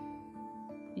tomorrow.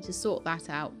 Need to sort that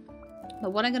out.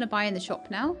 But what I'm going to buy in the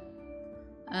shop now,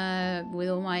 with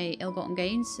all my ill-gotten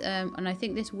gains, and I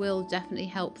think this will definitely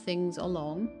help things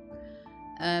along.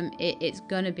 It's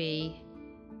going to be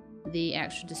the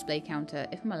extra display counter,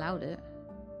 if I'm allowed it.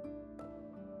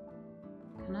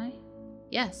 Can I?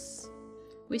 Yes.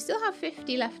 We still have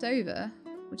 50 left over,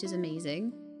 which is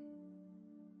amazing.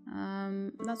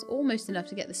 That's almost enough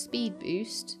to get the speed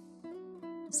boost.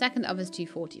 The second oven's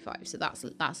 245, so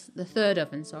that's the third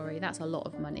oven, sorry. That's a lot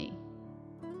of money.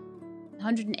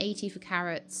 180 for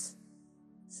carrots.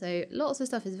 So lots of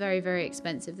stuff is very, very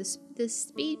expensive. The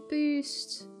speed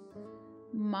boost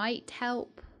might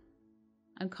help.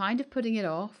 I'm kind of putting it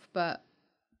off, but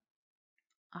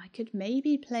I could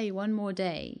maybe play one more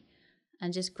day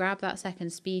and just grab that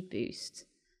second speed boost.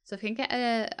 So if I can get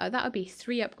that would be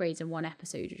 3 upgrades in one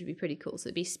episode, which would be pretty cool. So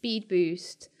it'd be speed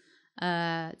boost,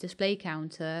 display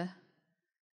counter,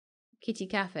 kitty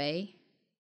cafe.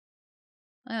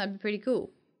 That'd be pretty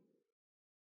cool.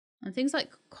 And things like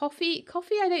coffee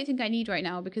I don't think I need right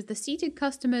now because the seated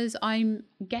customers I'm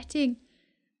getting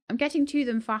to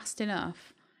them fast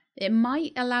enough. It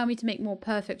might allow me to make more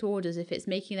perfect orders if it's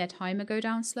making their timer go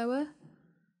down slower.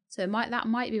 So that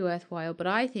might be worthwhile, but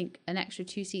I think an extra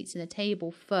 2 seats in a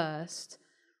table first,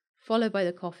 followed by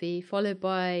the coffee, followed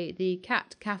by the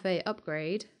cat cafe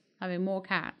upgrade, having more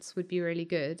cats would be really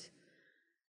good.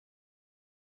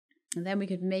 And then we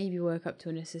could maybe work up to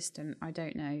an assistant, I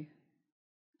don't know.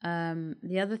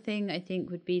 The other thing I think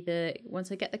would be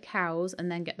once I get the cows and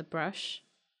then get the brush.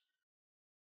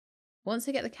 Once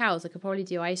I get the cows, I could probably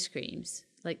do ice creams.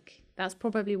 Like, that's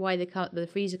probably why the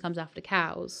freezer comes after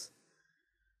cows.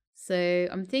 So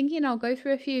I'm thinking I'll go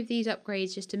through a few of these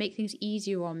upgrades just to make things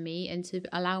easier on me and to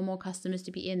allow more customers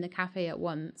to be in the cafe at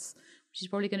once, which is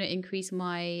probably going to increase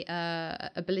my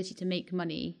ability to make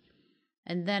money.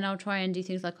 And then I'll try and do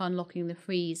things like unlocking the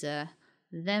freezer.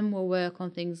 Then we'll work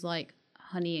on things like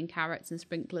honey and carrots and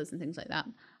sprinklers and things like that.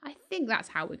 I think that's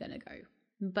how we're going to go.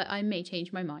 But I may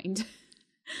change my mind.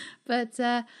 But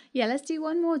yeah, let's do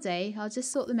one more day. I'll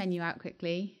just sort the menu out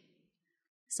quickly.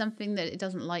 Something that it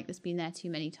doesn't like that's been there too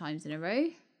many times in a row.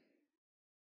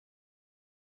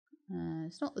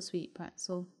 It's not the sweet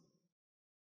pretzel.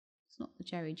 It's not the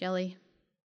cherry jelly.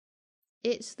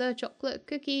 It's the chocolate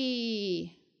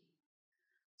cookie.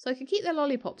 So I could keep the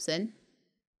lollipops in.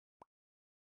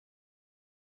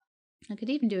 I could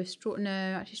even do a no,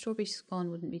 actually strawberry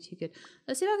scone wouldn't be too good.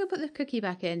 Let's see if I can put the cookie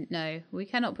back in. No, we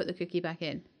cannot put the cookie back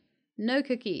in. No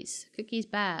cookies. Cookies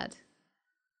bad.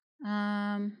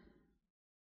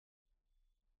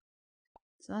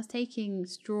 So that's taking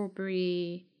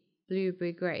strawberry,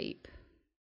 blueberry, grape.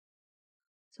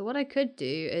 So what I could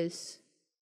do is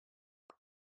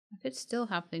I could still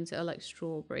have things that are like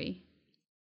strawberry.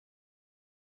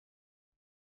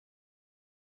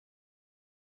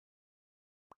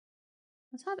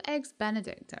 Let's have eggs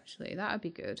Benedict, actually. That would be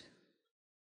good.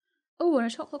 Oh, and a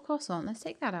chocolate croissant. Let's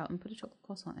take that out and put a chocolate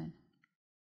croissant in.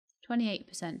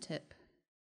 28% tip.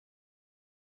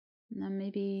 And then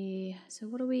maybe... So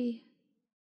what are we...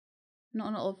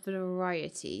 Not a lot of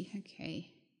variety.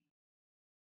 Okay.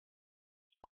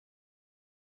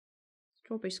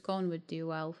 Strawberry scone would do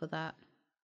well for that.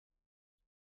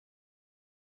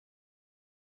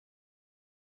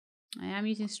 I am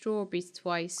using strawberries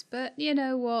twice, but you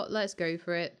know what? Let's go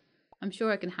for it. I'm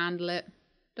sure I can handle it.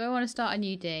 Do I want to start a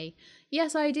new day?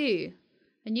 Yes, I do.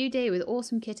 A new day with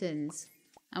awesome kittens.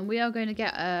 And we are going to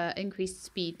get an increased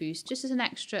speed boost, just as a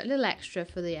little extra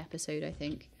for the episode, I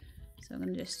think. So I'm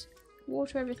going to just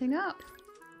water everything up.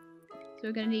 So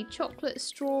we're going to need chocolate,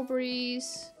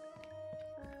 strawberries,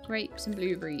 grapes and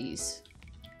blueberries.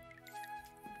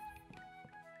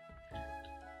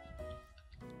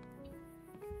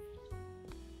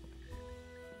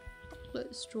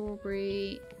 Chocolate,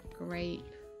 strawberry, grape,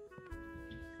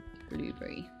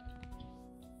 blueberry.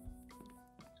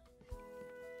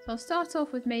 So I'll start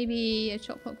off with maybe a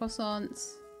chocolate croissant.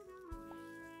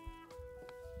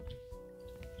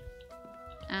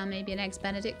 And maybe an eggs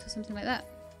Benedict or something like that.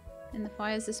 In the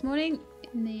fires this morning.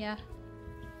 In the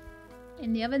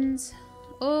ovens.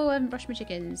 Oh, I haven't brushed my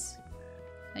chickens.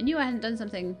 I knew I hadn't done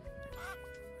something.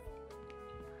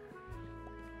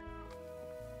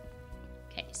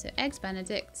 Okay, so eggs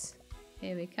Benedict.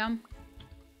 Here we come.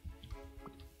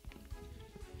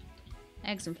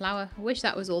 Eggs and flour. I wish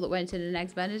that was all that went in an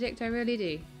eggs Benedict, I really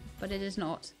do. But it is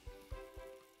not.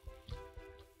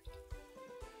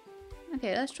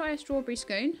 Okay, let's try a strawberry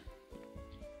scone.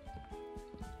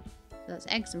 So that's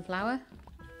eggs and flour.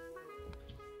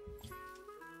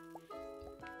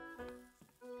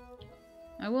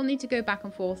 I will need to go back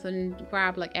and forth and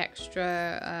grab like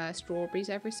extra strawberries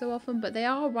every so often, but they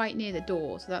are right near the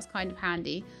door, so that's kind of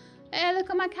handy. Hey, look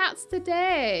at my cats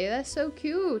today. They're so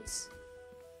cute.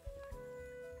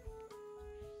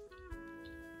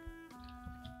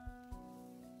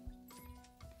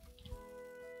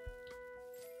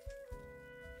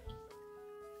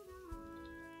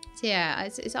 So yeah,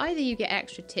 it's either you get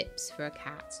extra tips for a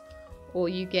cat, or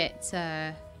you get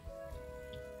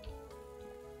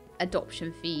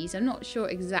adoption fees. I'm not sure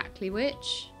exactly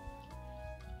which.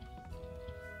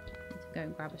 Let's go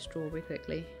and grab a strawberry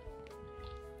quickly.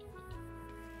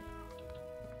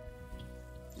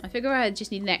 I figure I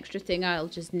just need an extra thing. I'll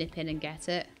just nip in and get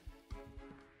it.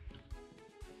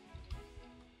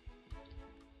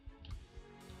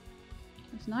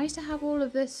 It's nice to have all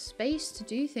of this space to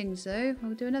do things though.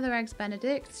 We'll do another Eggs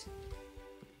Benedict.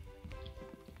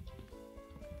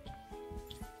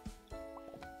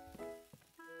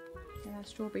 Get our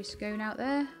strawberry scone out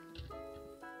there.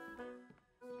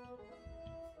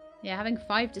 Yeah, having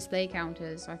 5 display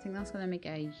counters, I think that's going to make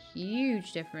a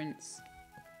huge difference.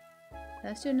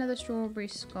 Let's do another strawberry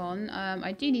scone.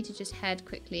 I do need to just head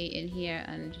quickly in here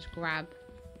and just grab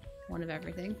one of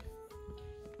everything.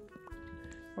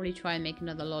 Probably try and make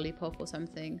another lollipop or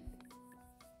something.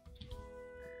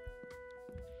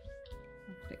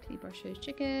 I'll quickly brush those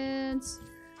chickens.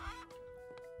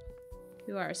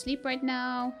 Who are asleep right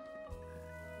now.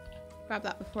 Grab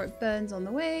that before it burns on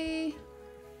the way.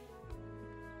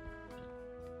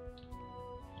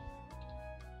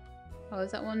 Oh,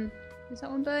 is that one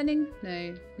burning?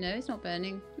 No, it's not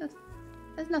burning.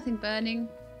 There's nothing burning.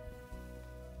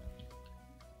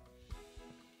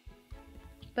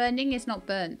 Burning is not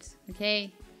burnt, okay?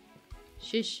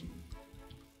 Shush.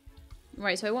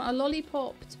 Right, so I want a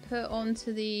lollipop to put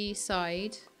onto the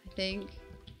side, I think.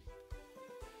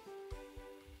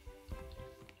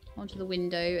 Onto the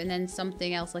window, and then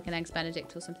something else like an Eggs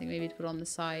Benedict or something maybe to put on the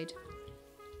side.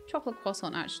 Chocolate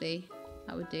croissant, actually.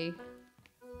 That would do.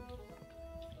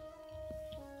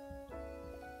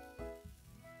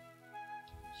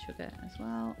 Sugar as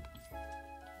well.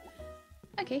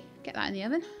 Okay, get that in the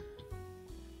oven.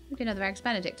 Maybe another Eggs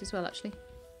Benedict as well, actually.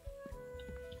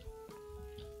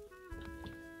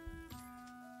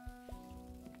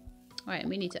 Right, and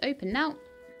we need to open now.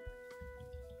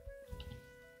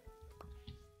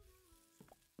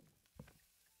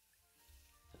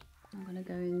 I'm gonna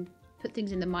go and put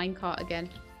things in the minecart again.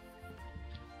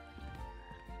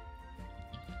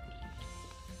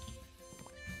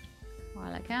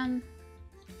 While I can.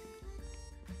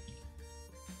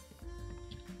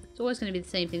 It's always going to be the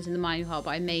same things in the minecart, but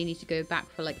I may need to go back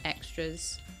for like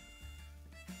extras.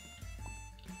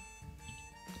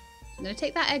 I'm going to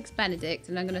take that Eggs Benedict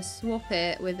and I'm going to swap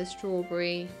it with a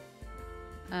strawberry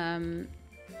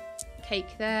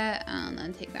cake there, and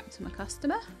then take that to my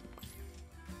customer.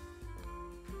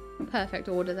 Perfect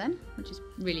order then, which is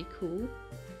really cool.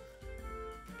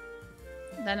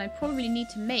 Then I probably need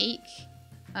to make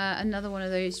another one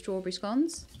of those strawberry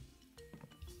scones.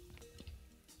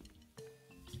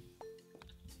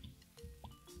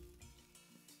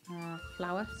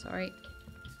 Flour, sorry.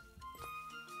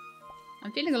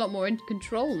 I'm feeling a lot more in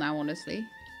control now, honestly.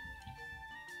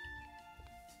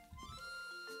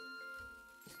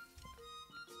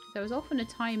 There was often a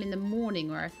time in the morning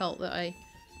where I felt that I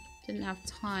didn't have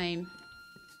time.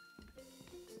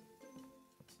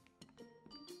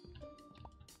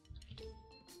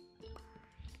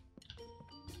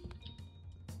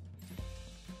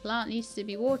 Plant needs to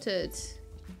be watered.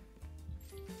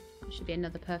 That should be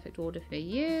another perfect order for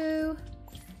you.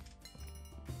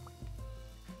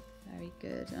 Very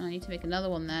good. And I need to make another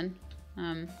one then.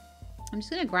 I'm just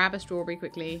going to grab a strawberry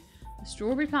quickly. The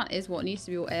strawberry plant is what needs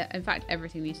to be... In fact,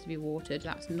 everything needs to be watered.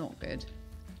 That's not good.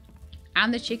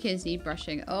 And the chickens need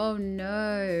brushing. Oh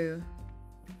no.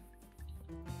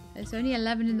 It's only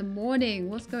 11 in the morning.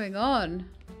 What's going on?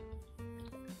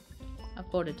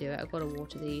 I've got to do it. I've got to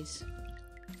water these.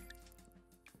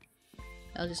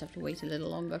 I'll just have to wait a little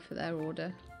longer for their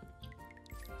order.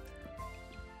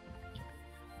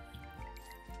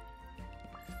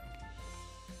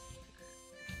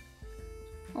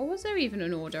 Or was there even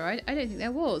an order? I don't think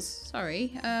there was.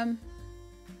 Sorry. There's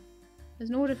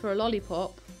an order for a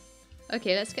lollipop.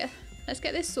 Okay, let's get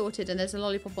this sorted, and there's a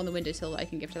lollipop on the windowsill that I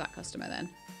can give to that customer then.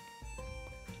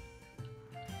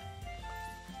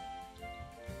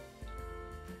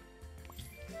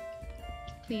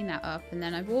 Clean that up, and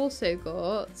then I've also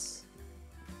got...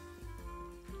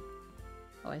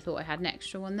 Oh, I thought I had an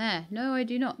extra one there. No, I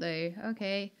do not though.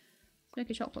 Okay, let's make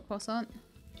a chocolate croissant.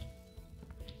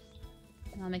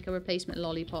 And I'll make a replacement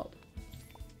lollipop.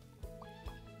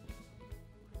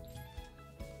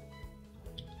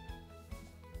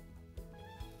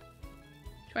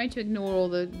 Trying to ignore all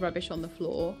the rubbish on the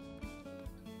floor.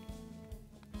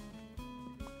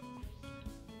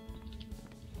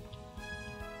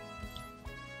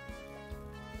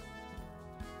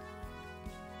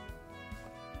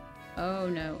 Oh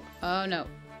no. Oh no.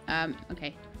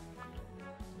 Okay.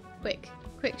 Quick.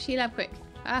 quick, Sheila, quick.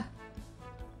 Ah.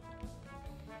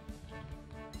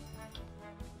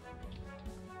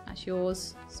 That's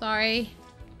yours. Sorry.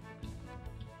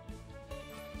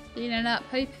 Cleaning up,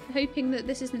 hoping that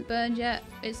this isn't burned yet.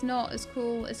 It's not. It's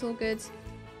cool. It's all good.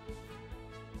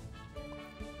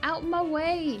 Out my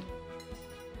way!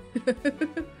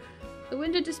 The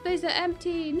window displays are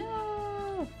empty.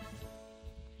 No!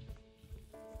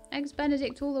 Eggs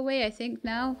Benedict all the way, I think,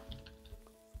 now.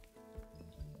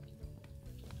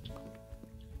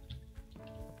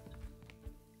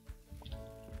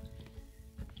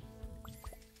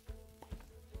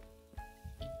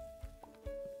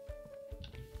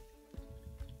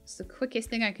 It's the quickest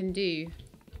thing I can do.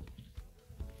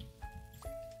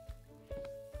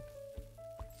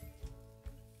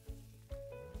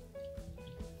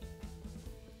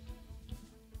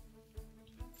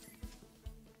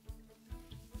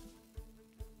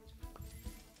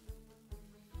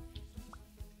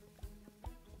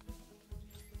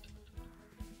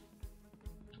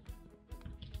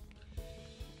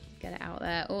 Get it out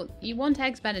there. Oh, you want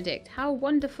Eggs Benedict. How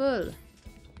wonderful.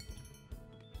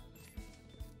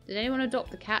 Did anyone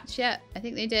adopt the cats yet? I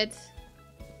think they did.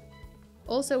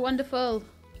 Also wonderful.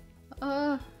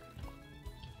 I'll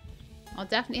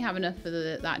definitely have enough for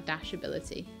that dash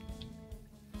ability.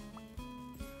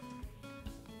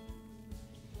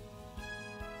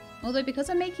 Although because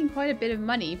I'm making quite a bit of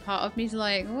money, part of me's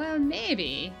like, well,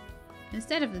 maybe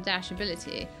instead of the dash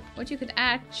ability, what you could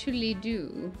actually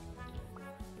do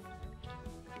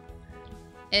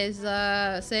is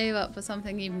save up for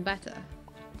something even better.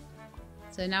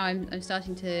 So now I'm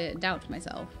starting to doubt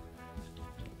myself.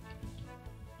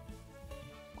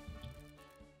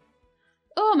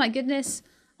 Oh my goodness!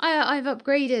 I've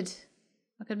upgraded.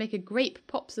 I could make a grape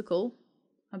popsicle,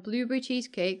 a blueberry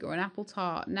cheesecake, or an apple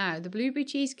tart. Now the blueberry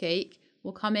cheesecake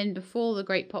will come in before the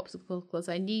grape popsicle because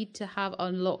I need to have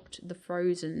unlocked the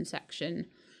frozen section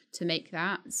to make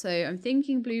that. So I'm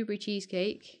thinking blueberry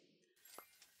cheesecake.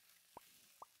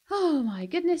 Oh my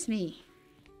goodness me.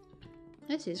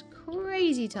 This is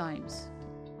crazy times.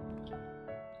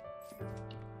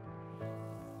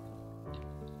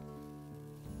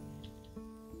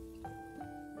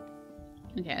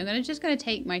 Okay, I'm just gonna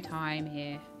take my time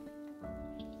here.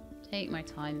 Take my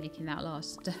time making that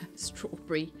last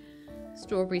strawberry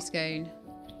scone.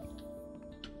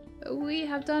 But we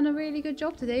have done a really good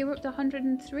job today. We're up to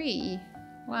 103.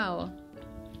 Wow.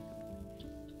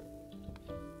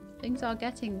 Things are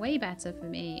getting way better for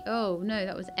me. Oh, no,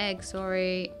 that was egg,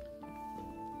 sorry.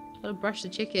 Gotta brush the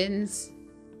chickens.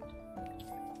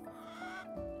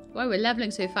 Why we're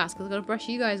leveling so fast? Because I've gotta brush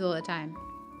you guys all the time.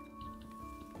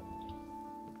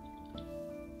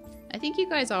 I think you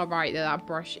guys are right that that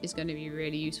brush is going to be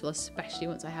really useful, especially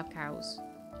once I have cows.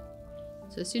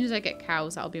 So as soon as I get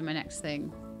cows, that'll be my next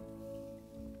thing.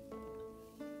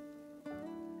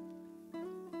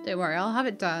 Don't worry, I'll have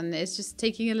it done. It's just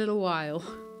taking a little while.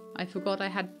 I forgot I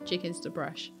had chickens to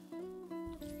brush.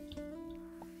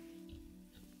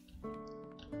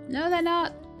 No, they're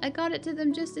not. I got it to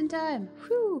them just in time.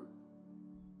 Whew.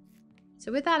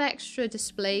 So with that extra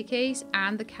display case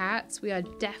and the cats, we are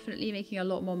definitely making a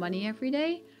lot more money every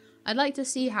day. I'd like to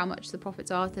see how much the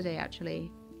profits are today,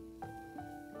 actually.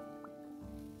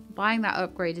 Buying that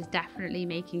upgrade is definitely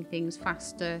making things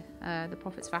faster, the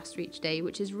profits faster each day,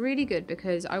 which is really good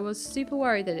because I was super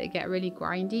worried that it'd get really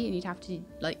grindy and you'd have to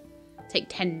like take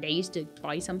 10 days to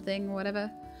buy something or whatever.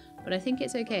 But I think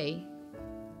it's okay.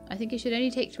 I think it should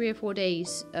only take 3 or 4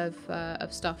 days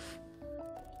of stuff.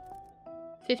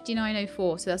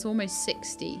 59.04, so that's almost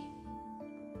 60.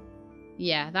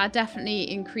 Yeah, that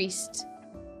definitely increased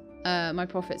my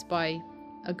profits by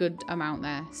a good amount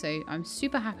there. So I'm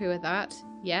super happy with that.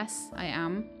 Yes, I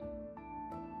am.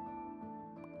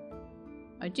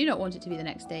 I do not want it to be the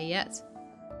next day yet.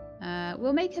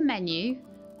 We'll make a menu,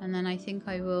 and then I think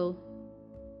I'm going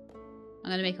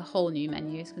to make a whole new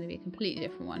menu. It's going to be a completely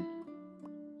different one.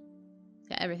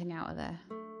 Get everything out of there.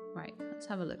 Right, let's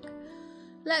have a look.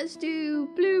 Let's do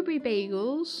blueberry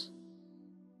bagels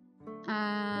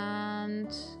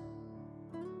and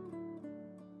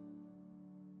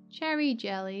cherry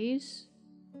jellies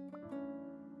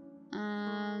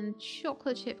and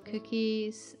chocolate chip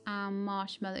cookies and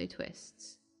marshmallow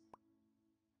twists.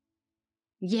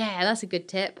 Yeah, that's a good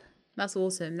tip. That's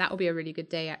awesome. That will be a really good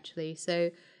day, actually.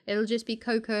 So it'll just be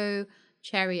cocoa,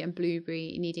 cherry and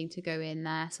blueberry needing to go in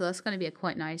there. So that's going to be a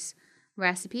quite nice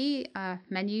recipe,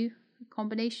 menu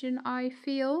combination, I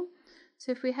feel.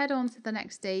 So if we head on to the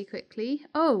next day quickly.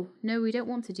 Oh, no, we don't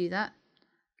want to do that.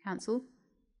 Cancel.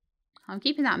 I'm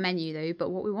keeping that menu though, but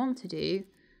what we want to do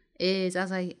is,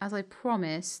 as I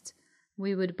promised,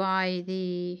 we would buy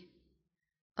the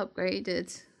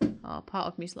upgraded. Oh, part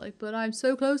of me's like, but I'm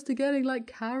so close to getting like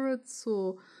carrots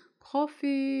or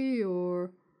coffee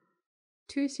or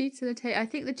 2 seats at a table. I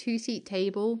think the 2-seat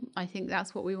table, I think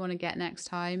that's what we want to get next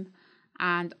time.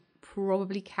 And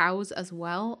probably cows as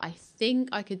well. I think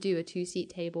I could do a 2-seat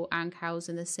table and cows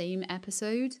in the same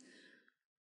episode.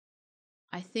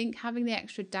 I think having the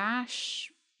extra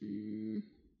dash, I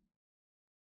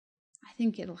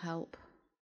think it'll help.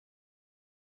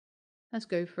 Let's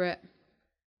go for it.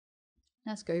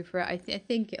 Let's go for it. I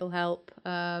think it'll help.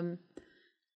 Then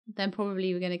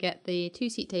probably we're going to get the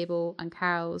 2-seat table and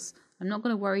cows. I'm not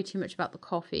going to worry too much about the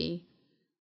coffee.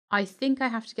 I think I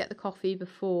have to get the coffee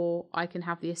before I can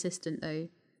have the assistant though.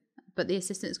 But the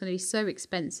assistant is going to be so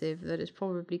expensive that it's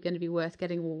probably going to be worth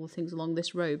getting all the things along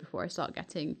this row before I start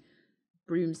getting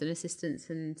brooms and assistants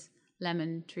and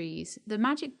lemon trees. The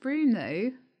magic broom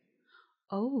though.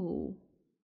 Oh.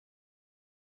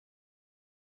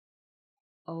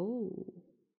 Oh.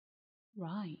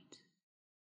 Right.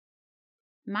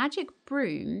 Magic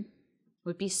broom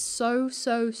would be so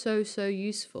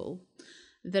useful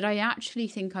that I actually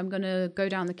think I'm going to go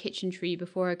down the kitchen tree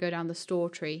before I go down the store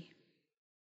tree.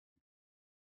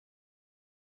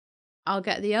 I'll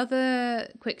get the other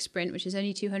quick sprint, which is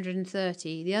only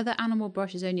 230. The other animal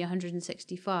brush is only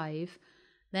 165.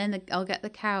 Then I'll get the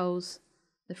cows.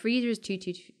 The freezer is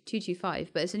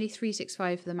 225, but it's only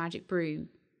 365 for the magic broom.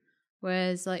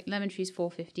 Whereas like lemon tree's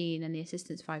 415 and the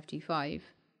assistant's 525.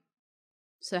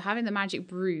 So having the magic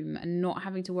broom and not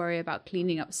having to worry about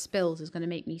cleaning up spills is going to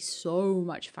make me so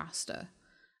much faster.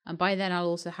 And by then I'll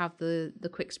also have the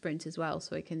quick sprint as well,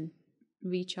 so I can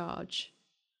recharge.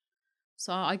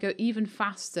 So I go even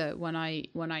faster when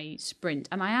I sprint.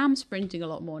 And I am sprinting a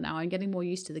lot more now. I'm getting more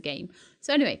used to the game.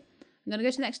 So anyway, I'm going to go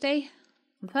to the next day.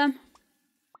 Confirm.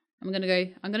 I'm going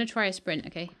to try a sprint,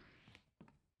 okay?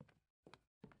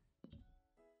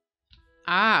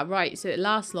 Ah, right. So it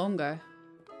lasts longer.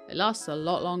 It lasts a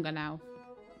lot longer now.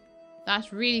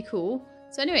 That's really cool.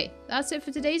 So anyway, that's it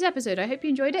for today's episode. I hope you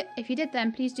enjoyed it. If you did,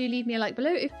 then please do leave me a like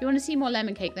below. If you want to see more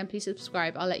Lemoncake, then please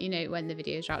subscribe. I'll let you know when the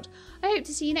videos are out. I hope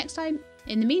to see you next time.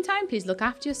 In the meantime, please look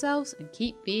after yourselves and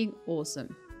keep being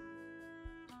awesome.